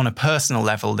where on a personal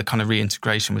level, the kind of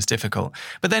reintegration was difficult.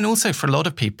 But then also for a lot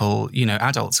of people,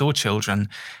 adults or children,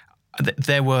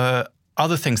 there were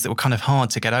other things that were kind of hard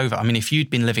to get over. I mean, if you'd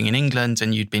been living in England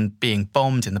and you'd been being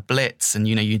bombed in the Blitz and,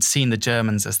 you'd seen the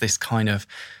Germans as this kind of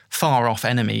far-off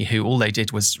enemy who all they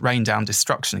did was rain down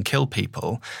destruction and kill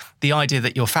people, the idea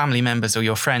that your family members or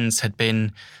your friends had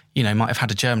been, might have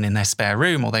had a German in their spare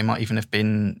room, or they might even have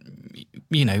been,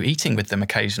 eating with them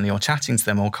occasionally or chatting to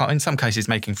them, or in some cases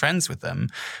making friends with them,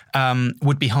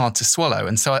 would be hard to swallow.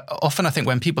 And so often I think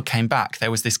when people came back, there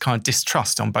was this kind of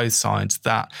distrust on both sides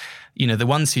that, the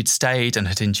ones who'd stayed and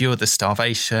had endured the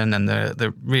starvation and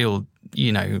the real,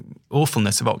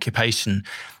 awfulness of occupation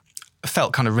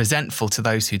felt kind of resentful to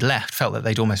those who'd left, felt that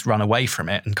they'd almost run away from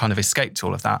it and kind of escaped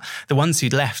all of that. The ones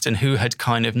who'd left and who had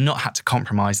kind of not had to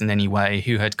compromise in any way,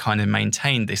 who had kind of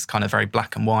maintained this kind of very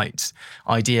black and white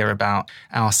idea about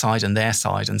our side and their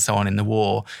side and so on in the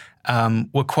war,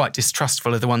 were quite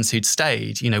distrustful of the ones who'd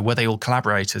stayed. Were they all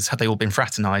collaborators? Had they all been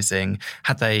fraternising?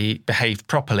 Had they behaved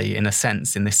properly, in a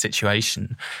sense, in this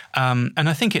situation? And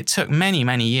I think it took many,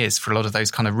 many years for a lot of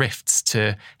those kind of rifts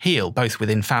to heal, both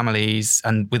within families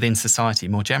and within society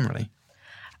more generally.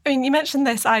 I mean, you mentioned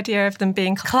this idea of them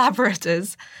being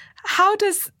collaborators. How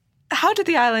do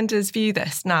the islanders view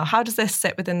this now? How does this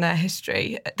sit within their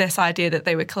history, this idea that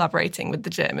they were collaborating with the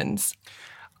Germans?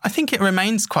 I think it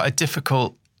remains quite a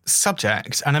difficult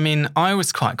subject. And I mean, I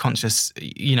was quite conscious,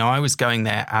 I was going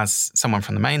there as someone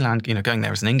from the mainland, going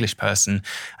there as an English person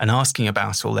and asking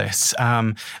about all this.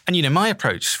 And my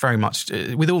approach very much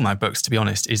with all my books, to be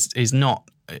honest, is not,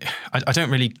 I don't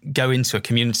really go into a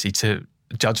community to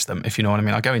judge them, if you know what I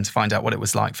mean. I go in to find out what it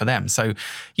was like for them. So,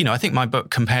 I think my book,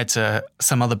 compared to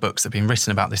some other books that have been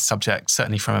written about this subject,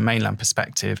 certainly from a mainland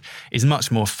perspective, is much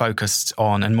more focused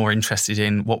on and more interested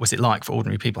in what was it like for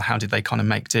ordinary people? How did they kind of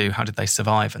make do? How did they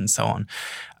survive? And so on.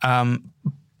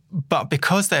 But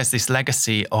because there's this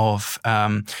legacy of,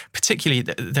 particularly,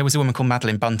 there was a woman called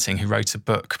Madeline Bunting who wrote a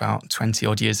book about 20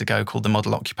 odd years ago called The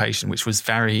Model Occupation, which was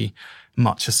very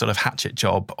much a sort of hatchet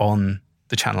job on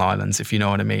the Channel Islands, if you know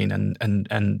what I mean,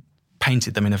 and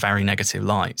painted them in a very negative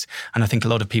light. And I think a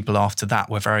lot of people after that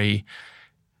were very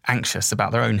anxious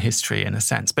about their own history in a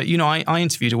sense. But, I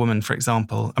interviewed a woman, for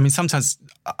example. I mean, sometimes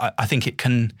I think it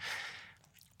can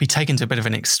be taken to a bit of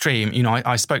an extreme.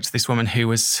 I spoke to this woman who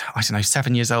was,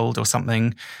 7 years old or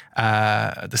something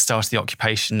at the start of the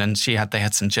occupation, and they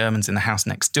had some Germans in the house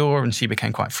next door, and she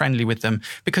became quite friendly with them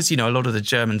because, a lot of the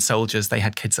German soldiers, they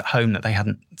had kids at home that they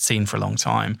hadn't seen for a long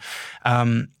time.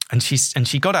 And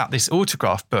she got out this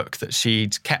autograph book that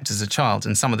she'd kept as a child,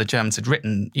 and some of the Germans had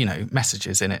written,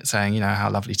 messages in it saying, how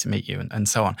lovely to meet you and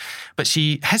so on. But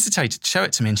she hesitated to show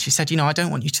it to me, and she said, I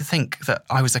don't want you to think that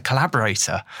I was a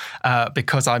collaborator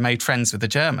because I made friends with the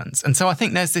Germans. And so I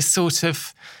think there's this sort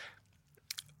of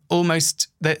almost,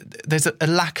 there's a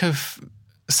lack of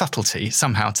subtlety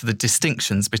somehow to the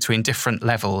distinctions between different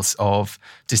levels of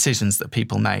decisions that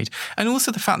people made. And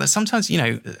also the fact that sometimes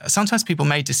people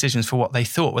made decisions for what they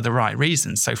thought were the right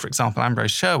reasons. So, for example,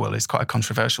 Ambrose Sherwell is quite a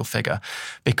controversial figure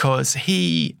because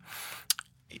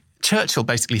Churchill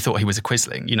basically thought he was a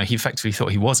quisling. He effectively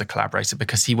thought he was a collaborator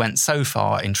because he went so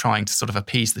far in trying to sort of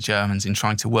appease the Germans, in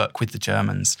trying to work with the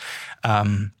Germans.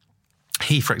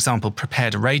 He, for example,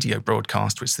 prepared a radio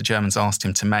broadcast, which the Germans asked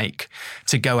him to make,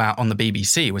 to go out on the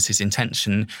BBC, was his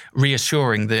intention,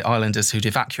 reassuring the islanders who'd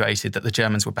evacuated that the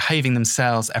Germans were behaving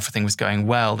themselves, everything was going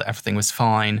well, that everything was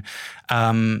fine,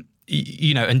 and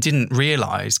didn't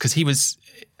realise, because he was,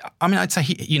 I'd say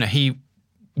he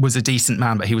was a decent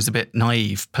man, but he was a bit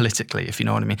naive politically, if you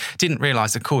know what I mean. Didn't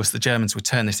realise, of course, the Germans would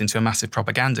turn this into a massive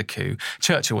propaganda coup.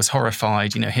 Churchill was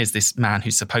horrified. Here's this man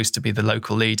who's supposed to be the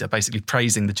local leader, basically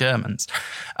praising the Germans.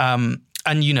 And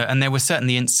there were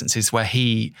certainly instances where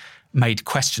he made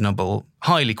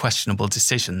highly questionable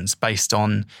decisions based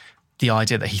on the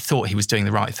idea that he thought he was doing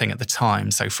the right thing at the time.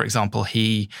 So, for example,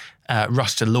 he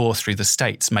rushed a law through the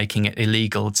States making it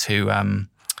illegal to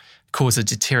cause a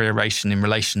deterioration in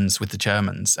relations with the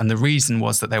Germans. And the reason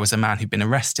was that there was a man who'd been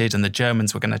arrested and the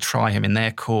Germans were going to try him in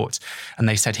their court. And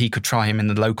they said he could try him in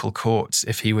the local court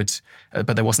if he would,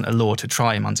 but there wasn't a law to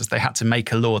try him under. So they had to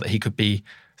make a law that he could be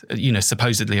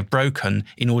supposedly have broken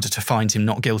in order to find him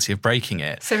not guilty of breaking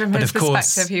it. So from his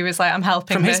perspective, he was like, I'm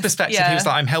helping From his perspective, he was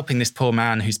like, I'm helping this poor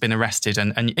man who's been arrested.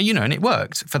 And it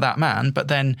worked for that man. But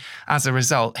then as a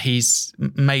result, he's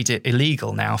made it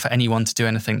illegal now for anyone to do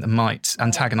anything that might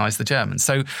antagonise the Germans.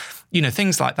 So,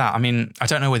 things like that. I mean, I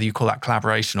don't know whether you call that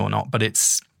collaboration or not, but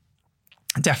it's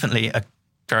definitely a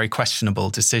very questionable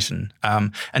decision.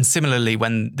 And similarly,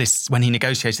 when he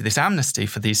negotiated this amnesty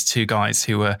for these two guys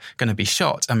who were going to be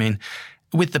shot, I mean,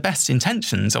 with the best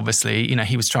intentions, obviously,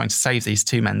 he was trying to save these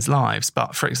two men's lives.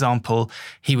 But for example,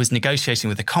 he was negotiating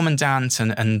with the commandant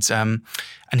and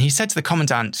he said to the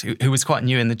commandant, who was quite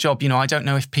new in the job, I don't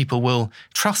know if people will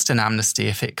trust an amnesty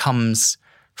if it comes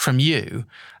from you.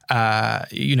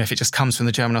 If it just comes from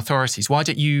the German authorities, why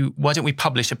don't we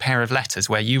publish a pair of letters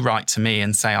where you write to me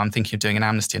and say, I'm thinking of doing an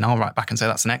amnesty, and I'll write back and say,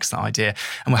 that's an excellent idea.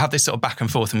 And we'll have this sort of back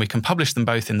and forth, and we can publish them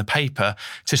both in the paper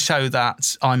to show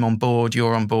that I'm on board,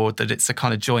 you're on board, that it's a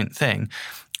kind of joint thing.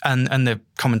 And the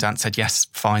commandant said, yes,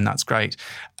 fine, that's great.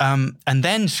 And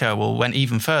then Sherwell went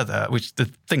even further, which the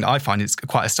thing I find is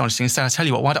quite astonishing. Instead, I tell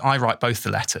you what, why don't I write both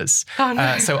the letters? Oh,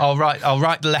 no. So I'll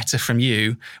write the letter from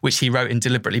you, which he wrote in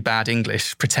deliberately bad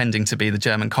English, pretending to be the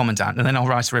German commandant. And then I'll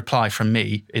write a reply from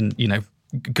me in,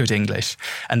 good English.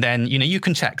 And then, you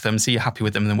can check them, see you're happy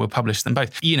with them, and then we'll publish them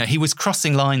both. He was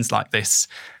crossing lines like this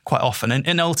quite often.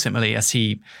 And ultimately, as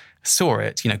he saw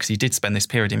it, because he did spend this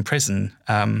period in prison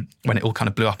when it all kind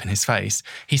of blew up in his face.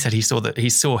 He said he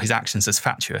saw his actions as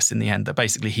fatuous in the end, that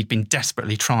basically he'd been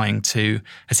desperately trying to,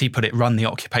 as he put it, run the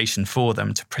occupation for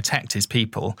them to protect his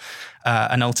people.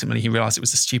 And ultimately he realised it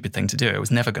was a stupid thing to do. It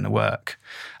was never going to work.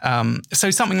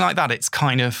 So something like that, it's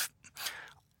kind of,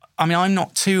 I'm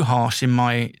not too harsh in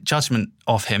my judgment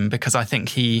of him because I think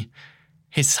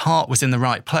his heart was in the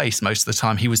right place most of the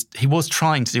time. He was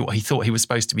trying to do what he thought he was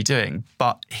supposed to be doing,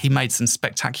 but he made some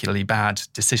spectacularly bad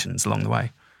decisions along the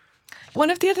way. One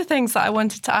of the other things that I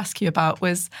wanted to ask you about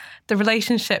was the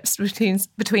relationships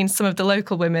between some of the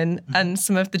local women and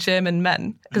some of the German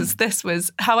men, because this was,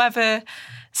 however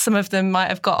some of them might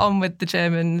have got on with the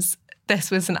Germans, this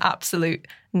was an absolute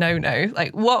no-no.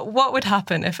 Like, what would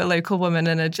happen if a local woman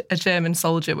and a German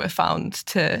soldier were found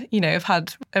to, have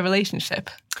had a relationship?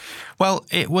 Well,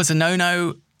 it was a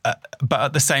no-no, but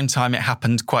at the same time, it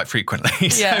happened quite frequently.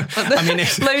 Yeah, so,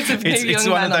 it's loads of new young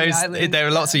men on the island. There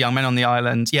are lots of young men on the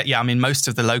island. Yeah. Most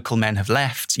of the local men have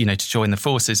left, to join the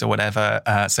forces or whatever.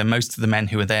 So most of the men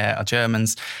who are there are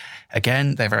Germans.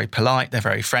 Again, they're very polite, they're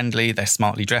very friendly, they're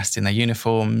smartly dressed in their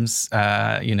uniforms.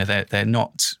 They're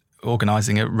not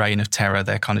organising a reign of terror.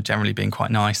 They're kind of generally being quite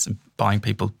nice and buying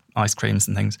people ice creams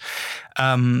and things.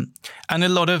 And a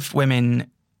lot of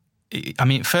women,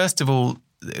 first of all,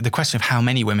 the question of how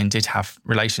many women did have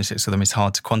relationships with them is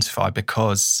hard to quantify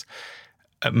because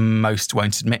most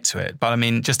won't admit to it. But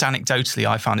just anecdotally,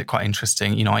 I found it quite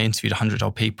interesting. I interviewed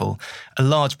 100-odd people. A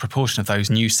large proportion of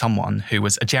those knew someone who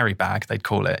was a jerry bag, they'd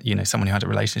call it, someone who had a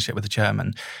relationship with a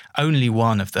German. Only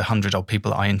one of the 100-odd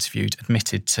people that I interviewed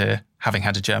admitted to having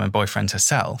had a German boyfriend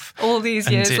herself. All these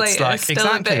years later, still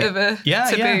exactly, a bit of a taboo.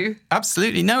 Yeah,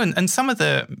 absolutely. No, and some of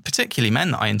the, particularly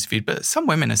men that I interviewed, but some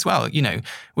women as well,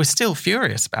 were still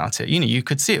furious about it. You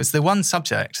could see it was the one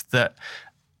subject that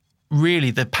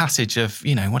really the passage of,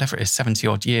 whatever it is, 70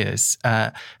 odd years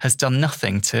has done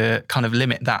nothing to kind of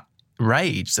limit that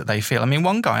rage that they feel.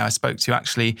 One guy I spoke to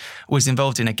actually was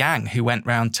involved in a gang who went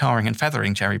round tarring and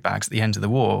feathering jerry bags at the end of the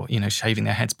war, shaving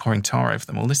their heads, pouring tar over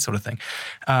them, all this sort of thing.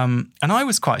 And I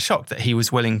was quite shocked that he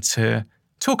was willing to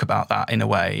talk about that in a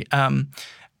way.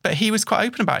 But he was quite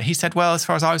open about it. He said, well, as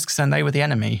far as I was concerned, they were the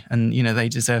enemy and, they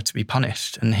deserved to be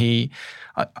punished. And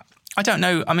I don't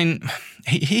know.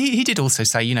 He did also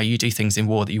say, you do things in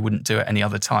war that you wouldn't do at any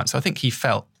other time. So I think he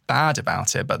felt bad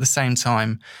about it. But at the same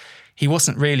time, he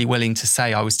wasn't really willing to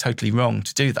say I was totally wrong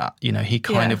to do that. He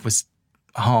kind of was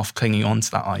half clinging on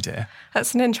to that idea.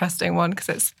 That's an interesting one because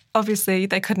it's obviously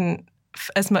they couldn't,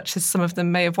 as much as some of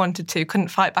them may have wanted to, couldn't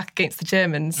fight back against the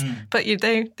Germans. But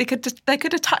they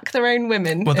could attack their own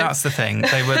women. Well, that's the thing.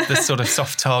 They were the sort of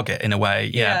soft target in a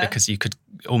way, because you could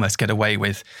almost get away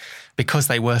with, because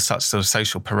they were such sort of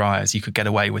social pariahs, you could get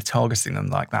away with targeting them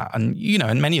like that. And,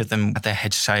 and many of them had their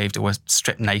heads shaved or were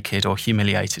stripped naked or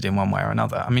humiliated in one way or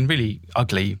another. Really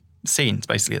ugly scenes,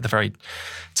 basically, at the very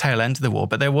tail end of the war.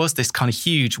 But there was this kind of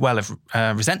huge well of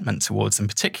resentment towards them,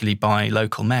 particularly by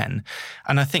local men.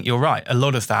 And I think you're right. A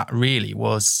lot of that really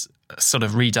was sort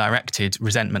of redirected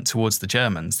resentment towards the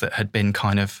Germans that had been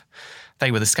kind of,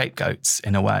 they were the scapegoats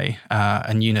in a way.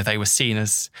 And, they were seen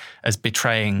as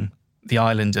betraying the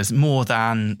islanders more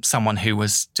than someone who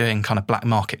was doing kind of black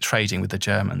market trading with the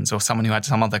Germans or someone who had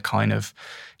some other kind of,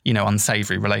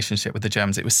 unsavoury relationship with the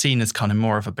Germans. It was seen as kind of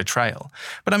more of a betrayal.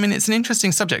 But I mean, it's an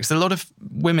interesting subject because a lot of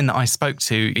women that I spoke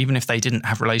to, even if they didn't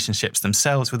have relationships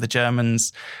themselves with the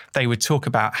Germans, they would talk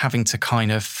about having to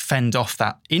kind of fend off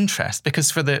that interest because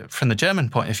from the German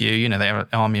point of view, they're an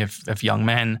army of young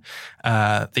men.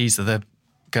 These are the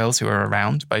girls who are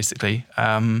around, basically.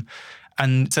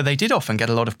 And so they did often get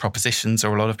a lot of propositions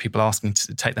or a lot of people asking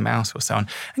to take them out or so on.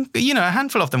 And, a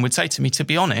handful of them would say to me, to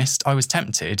be honest, I was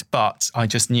tempted, but I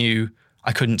just knew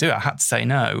I couldn't do it. I had to say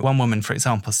no. One woman, for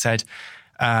example, said,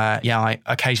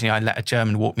 occasionally I let a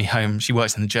German walk me home. She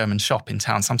works in a German shop in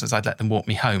town. Sometimes I'd let them walk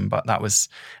me home, but that was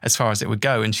as far as it would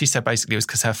go. And she said basically it was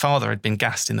because her father had been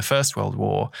gassed in the First World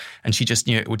War and she just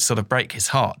knew it would sort of break his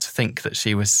heart to think that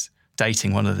she was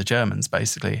dating one of the Germans,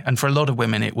 basically. And for a lot of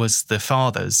women, it was the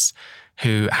fathers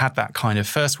who had that kind of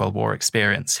First World War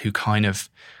experience, who kind of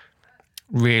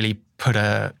really put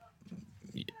a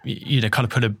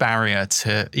barrier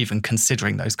to even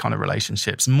considering those kind of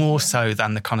relationships, more so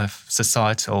than the kind of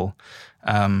societal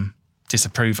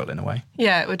disapproval in a way.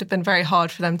 Yeah, it would have been very hard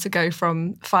for them to go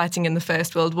from fighting in the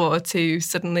First World War to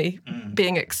suddenly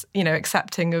being,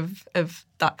 accepting of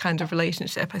that kind of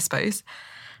relationship, I suppose.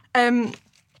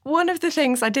 One of the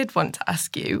things I did want to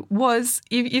ask you was,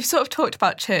 you've sort of talked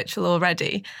about Churchill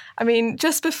already. I mean,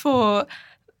 just before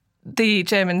the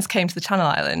Germans came to the Channel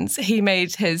Islands, he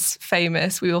made his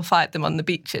famous "We will fight them on the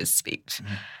beaches" speech.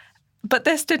 But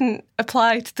this didn't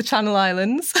apply to the Channel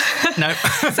Islands. No.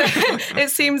 So it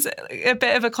seems a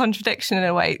bit of a contradiction in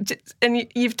a way. And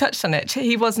you've touched on it.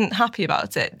 He wasn't happy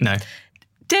about it. No.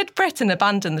 Did Britain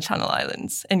abandon the Channel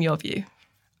Islands, in your view?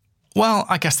 Well,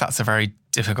 I guess that's a very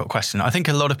difficult question. I think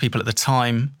a lot of people at the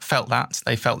time felt that.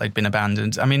 They felt they'd been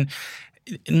abandoned. I mean,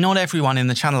 not everyone in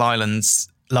the Channel Islands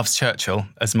loves Churchill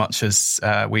as much as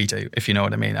we do, if you know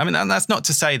what I mean. I mean, and that's not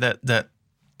to say that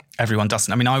everyone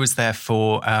doesn't. I mean, I was there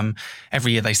for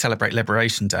every year they celebrate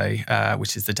Liberation Day,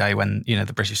 which is the day when,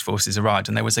 the British forces arrived.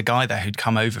 And there was a guy there who'd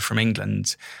come over from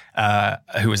England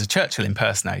who was a Churchill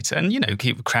impersonator. And,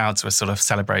 crowds were sort of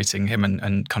celebrating him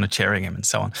and kind of cheering him and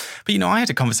so on. But, I had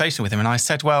a conversation with him and I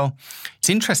said, well, it's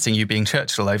interesting you being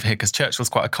Churchill over here because Churchill's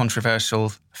quite a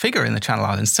controversial figure in the Channel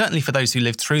Islands, certainly for those who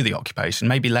lived through the occupation,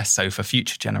 maybe less so for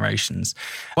future generations.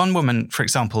 One woman, for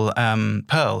example,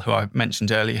 Pearl, who I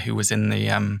mentioned earlier, who was in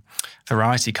the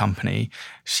Variety Company,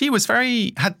 she was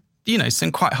had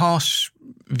some quite harsh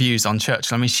views on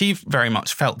Churchill. I mean, she very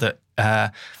much felt that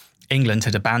England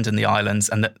had abandoned the islands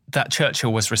and that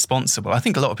Churchill was responsible. I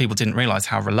think a lot of people didn't realise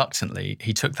how reluctantly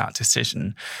he took that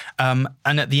decision. And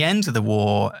at the end of the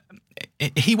war,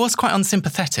 he was quite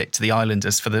unsympathetic to the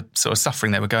islanders for the sort of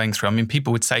suffering they were going through. I mean,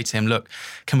 people would say to him, look,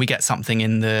 can we get something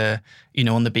in the,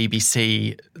 on the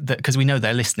BBC, because we know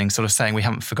they're listening, sort of saying we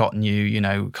haven't forgotten you,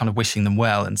 kind of wishing them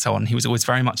well and so on. He was always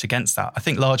very much against that. I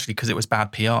think largely because it was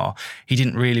bad PR. He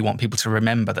didn't really want people to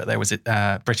remember that there was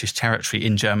British territory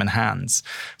in German hands.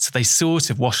 So they sort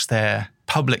of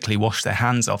publicly washed their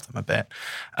hands of them a bit.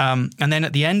 And then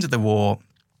at the end of the war,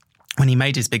 when he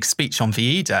made his big speech on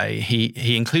VE Day,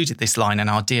 he included this line, and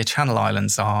our dear Channel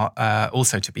Islands are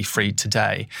also to be freed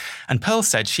today. And Pearl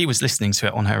said she was listening to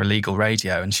it on her illegal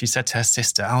radio, and she said to her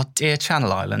sister, our dear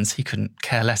Channel Islands, he couldn't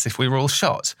care less if we were all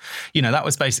shot. That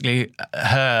was basically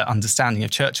her understanding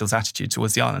of Churchill's attitude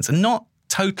towards the islands, and not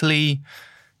totally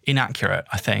inaccurate,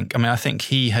 I think. I mean, I think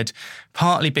he had,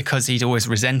 partly because he'd always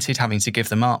resented having to give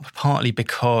them up, partly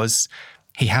because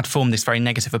he had formed this very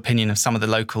negative opinion of some of the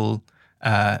local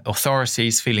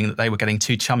authorities, feeling that they were getting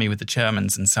too chummy with the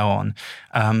Germans and so on.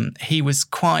 He was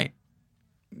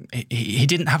he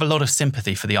didn't have a lot of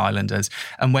sympathy for the islanders.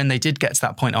 And when they did get to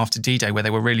that point after D-Day where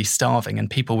they were really starving and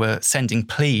people were sending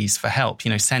pleas for help,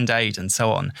 send aid and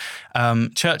so on,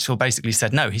 Churchill basically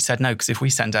said no. He said no, because if we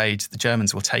send aid, the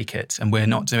Germans will take it and we're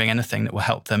not doing anything that will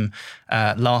help them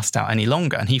last out any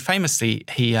longer. And he famously,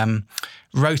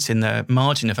 wrote in the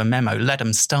margin of a memo, let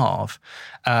them starve,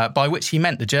 by which he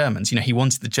meant the Germans. He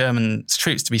wanted the German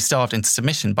troops to be starved into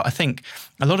submission. But I think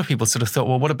a lot of people sort of thought,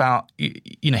 well, what about,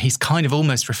 he's kind of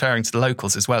almost referring to the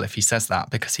locals as well if he says that,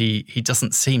 because he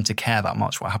doesn't seem to care that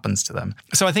much what happens to them.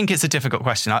 So I think it's a difficult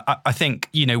question. I think,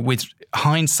 with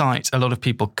hindsight, a lot of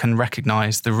people can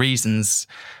recognise the reasons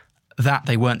that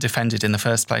they weren't defended in the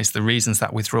first place, the reasons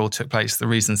that withdrawal took place, the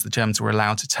reasons the Germans were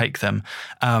allowed to take them.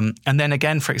 And then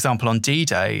again, for example, on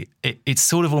D-Day, it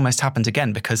sort of almost happened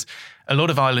again, because a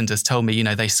lot of islanders told me,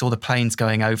 they saw the planes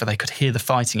going over, they could hear the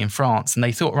fighting in France, and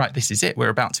they thought, right, this is it, we're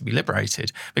about to be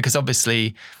liberated. Because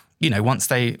obviously, once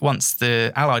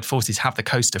the Allied forces have the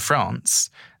coast of France,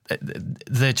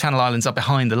 the Channel Islands are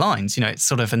behind the lines. It's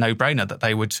sort of a no-brainer that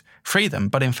they would free them.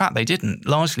 But in fact, they didn't,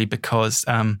 largely because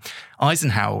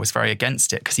Eisenhower was very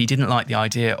against it, because he didn't like the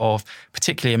idea of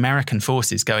particularly American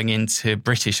forces going into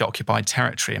British occupied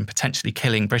territory and potentially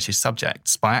killing British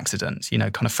subjects by accident,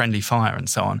 kind of friendly fire and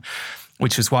so on,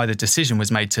 which was why the decision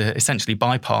was made to essentially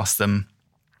bypass them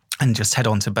and just head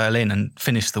on to Berlin and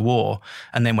finish the war.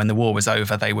 And then when the war was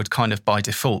over, they would kind of by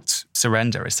default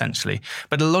surrender, essentially.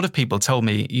 But a lot of people told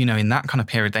me, in that kind of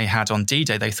period they had on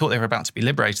D-Day, they thought they were about to be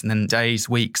liberated, and then days,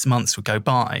 weeks, months would go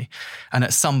by. And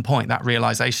at some point that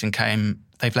realisation came,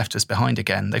 they've left us behind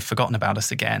again. They've forgotten about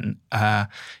us again.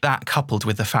 That coupled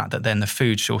with the fact that then the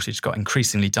food shortage got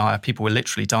increasingly dire. People were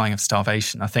literally dying of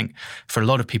starvation. I think for a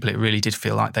lot of people it really did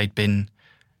feel like they'd been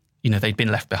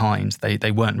left behind.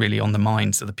 They weren't really on the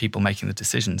minds of the people making the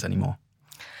decisions anymore.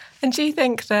 And do you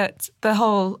think that the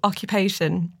whole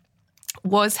occupation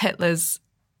was Hitler's,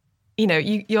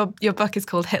 your book is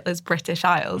called Hitler's British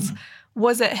Isles.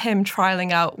 Was it him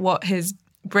trialling out what his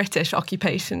British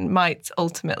occupation might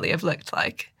ultimately have looked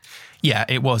like? Yeah,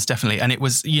 it was definitely. And it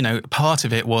was, part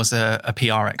of it was a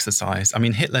PR exercise. I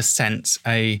mean, Hitler sent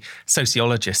a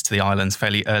sociologist to the islands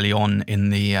fairly early on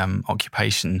in the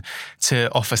occupation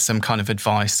to offer some kind of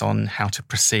advice on how to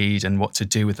proceed and what to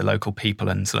do with the local people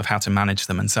and sort of how to manage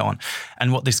them and so on.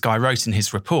 And what this guy wrote in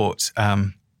his report,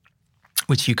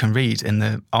 which you can read in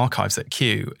the archives at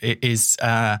Kew, is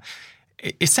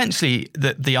essentially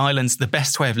the islands, the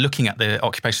best way of looking at the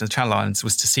occupation of the Channel Islands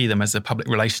was to see them as a public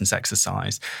relations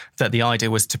exercise. That the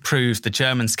idea was to prove the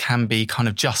Germans can be kind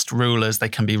of just rulers, they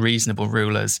can be reasonable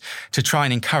rulers, to try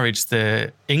and encourage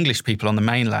the English people on the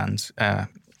mainland, or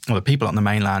the people on the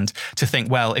mainland, to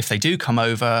think, well, if they do come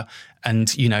over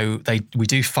and, we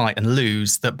do fight and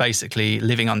lose, that basically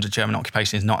living under German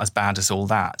occupation is not as bad as all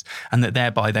that. And that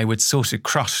thereby they would sort of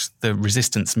crush the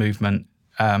resistance movement,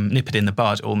 nip it in the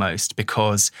bud almost,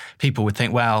 because people would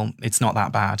think, well, it's not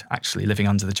that bad actually living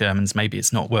under the Germans. Maybe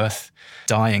it's not worth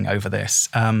dying over this.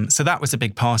 So that was a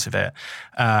big part of it.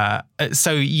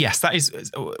 So yes, that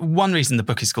is one reason the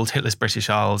book is called Hitler's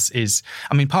British Isles is,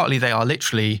 partly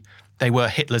they were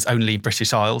Hitler's only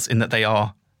British Isles in that they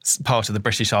are part of the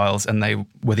British Isles and they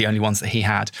were the only ones that he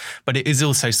had. But it is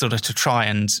also sort of to try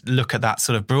and look at that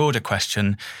sort of broader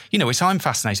question, which I'm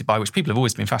fascinated by, which people have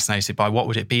always been fascinated by. What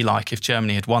would it be like if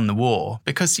Germany had won the war?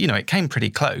 Because, it came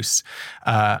pretty close,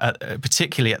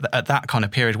 particularly at that kind of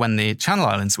period when the Channel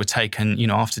Islands were taken,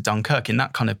 after Dunkirk. In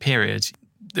that kind of period,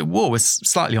 the war was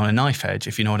slightly on a knife edge,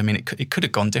 if you know what I mean. It could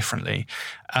have gone differently.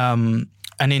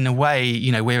 And in a way,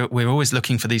 we're always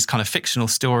looking for these kind of fictional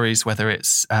stories, whether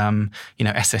it's,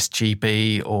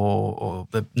 SSGB or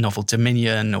the novel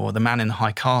Dominion or The Man in the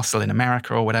High Castle in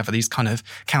America or whatever, these kind of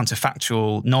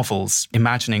counterfactual novels,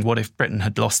 imagining what if Britain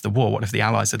had lost the war, what if the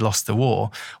Allies had lost the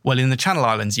war? Well, in the Channel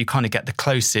Islands, you kind of get the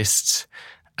closest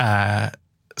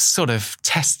sort of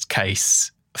test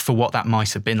case for what that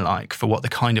might have been like, for what the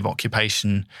kind of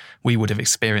occupation we would have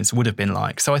experienced would have been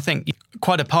like. So I think,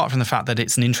 quite apart from the fact that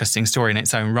it's an interesting story in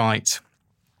its own right,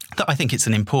 that I think it's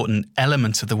an important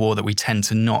element of the war that we tend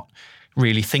to not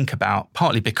really think about,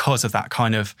 partly because of that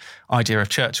kind of idea of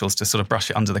Churchill's to sort of brush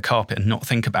it under the carpet and not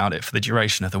think about it for the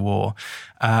duration of the war.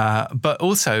 But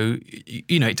also,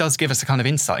 it does give us a kind of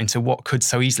insight into what could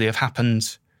so easily have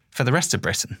happened for the rest of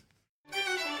Britain.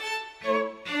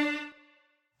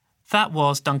 That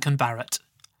was Duncan Barrett.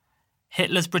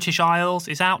 Hitler's British Isles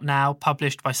is out now,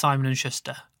 published by Simon &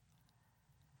 Schuster.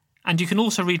 And you can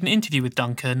also read an interview with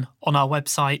Duncan on our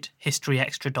website,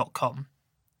 historyextra.com.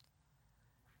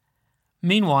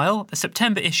 Meanwhile, the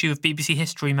September issue of BBC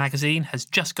History magazine has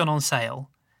just gone on sale.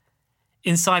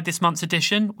 Inside this month's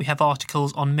edition, we have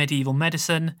articles on medieval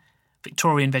medicine,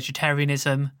 Victorian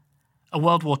vegetarianism, a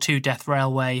World War II death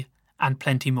railway, and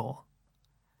plenty more.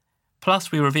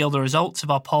 Plus, we reveal the results of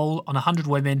our poll on 100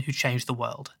 women who changed the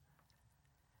world.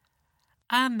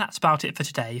 And that's about it for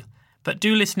today, but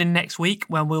do listen in next week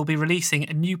when we'll be releasing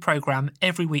a new programme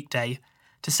every weekday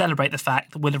to celebrate the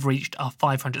fact that we'll have reached our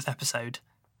 500th episode.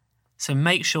 So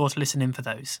make sure to listen in for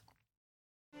those.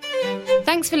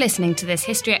 Thanks for listening to this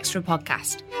History Extra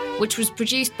podcast, which was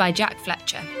produced by Jack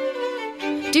Fletcher.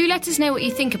 Do let us know what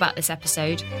you think about this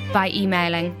episode by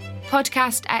emailing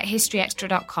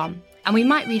podcast@historyextra.com. and we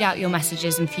might read out your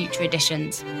messages in future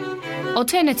editions.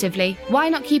 Alternatively, why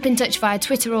not keep in touch via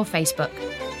Twitter or Facebook,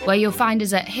 where you'll find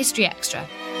us at History Extra.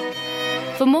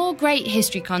 For more great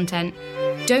history content,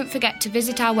 don't forget to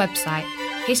visit our website,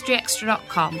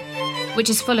 historyextra.com, which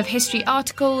is full of history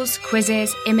articles,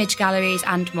 quizzes, image galleries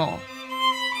and more.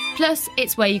 Plus,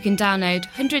 it's where you can download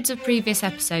hundreds of previous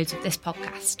episodes of this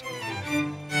podcast.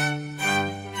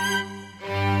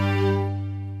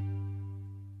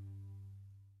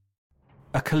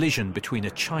 A collision between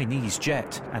a Chinese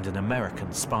jet and an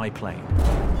American spy plane.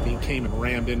 He came and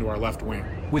rammed into our left wing.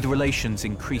 With relations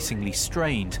increasingly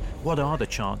strained, what are the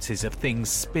chances of things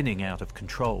spinning out of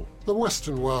control? The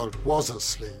Western world was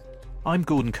asleep. I'm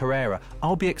Gordon Carrera.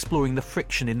 I'll be exploring the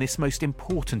friction in this most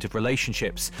important of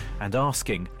relationships and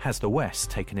asking, has the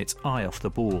West taken its eye off the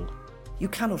ball? You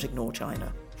cannot ignore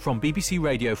China. From BBC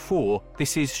Radio 4,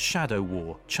 this is Shadow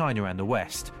War, China and the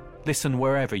West. Listen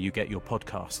wherever you get your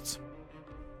podcasts.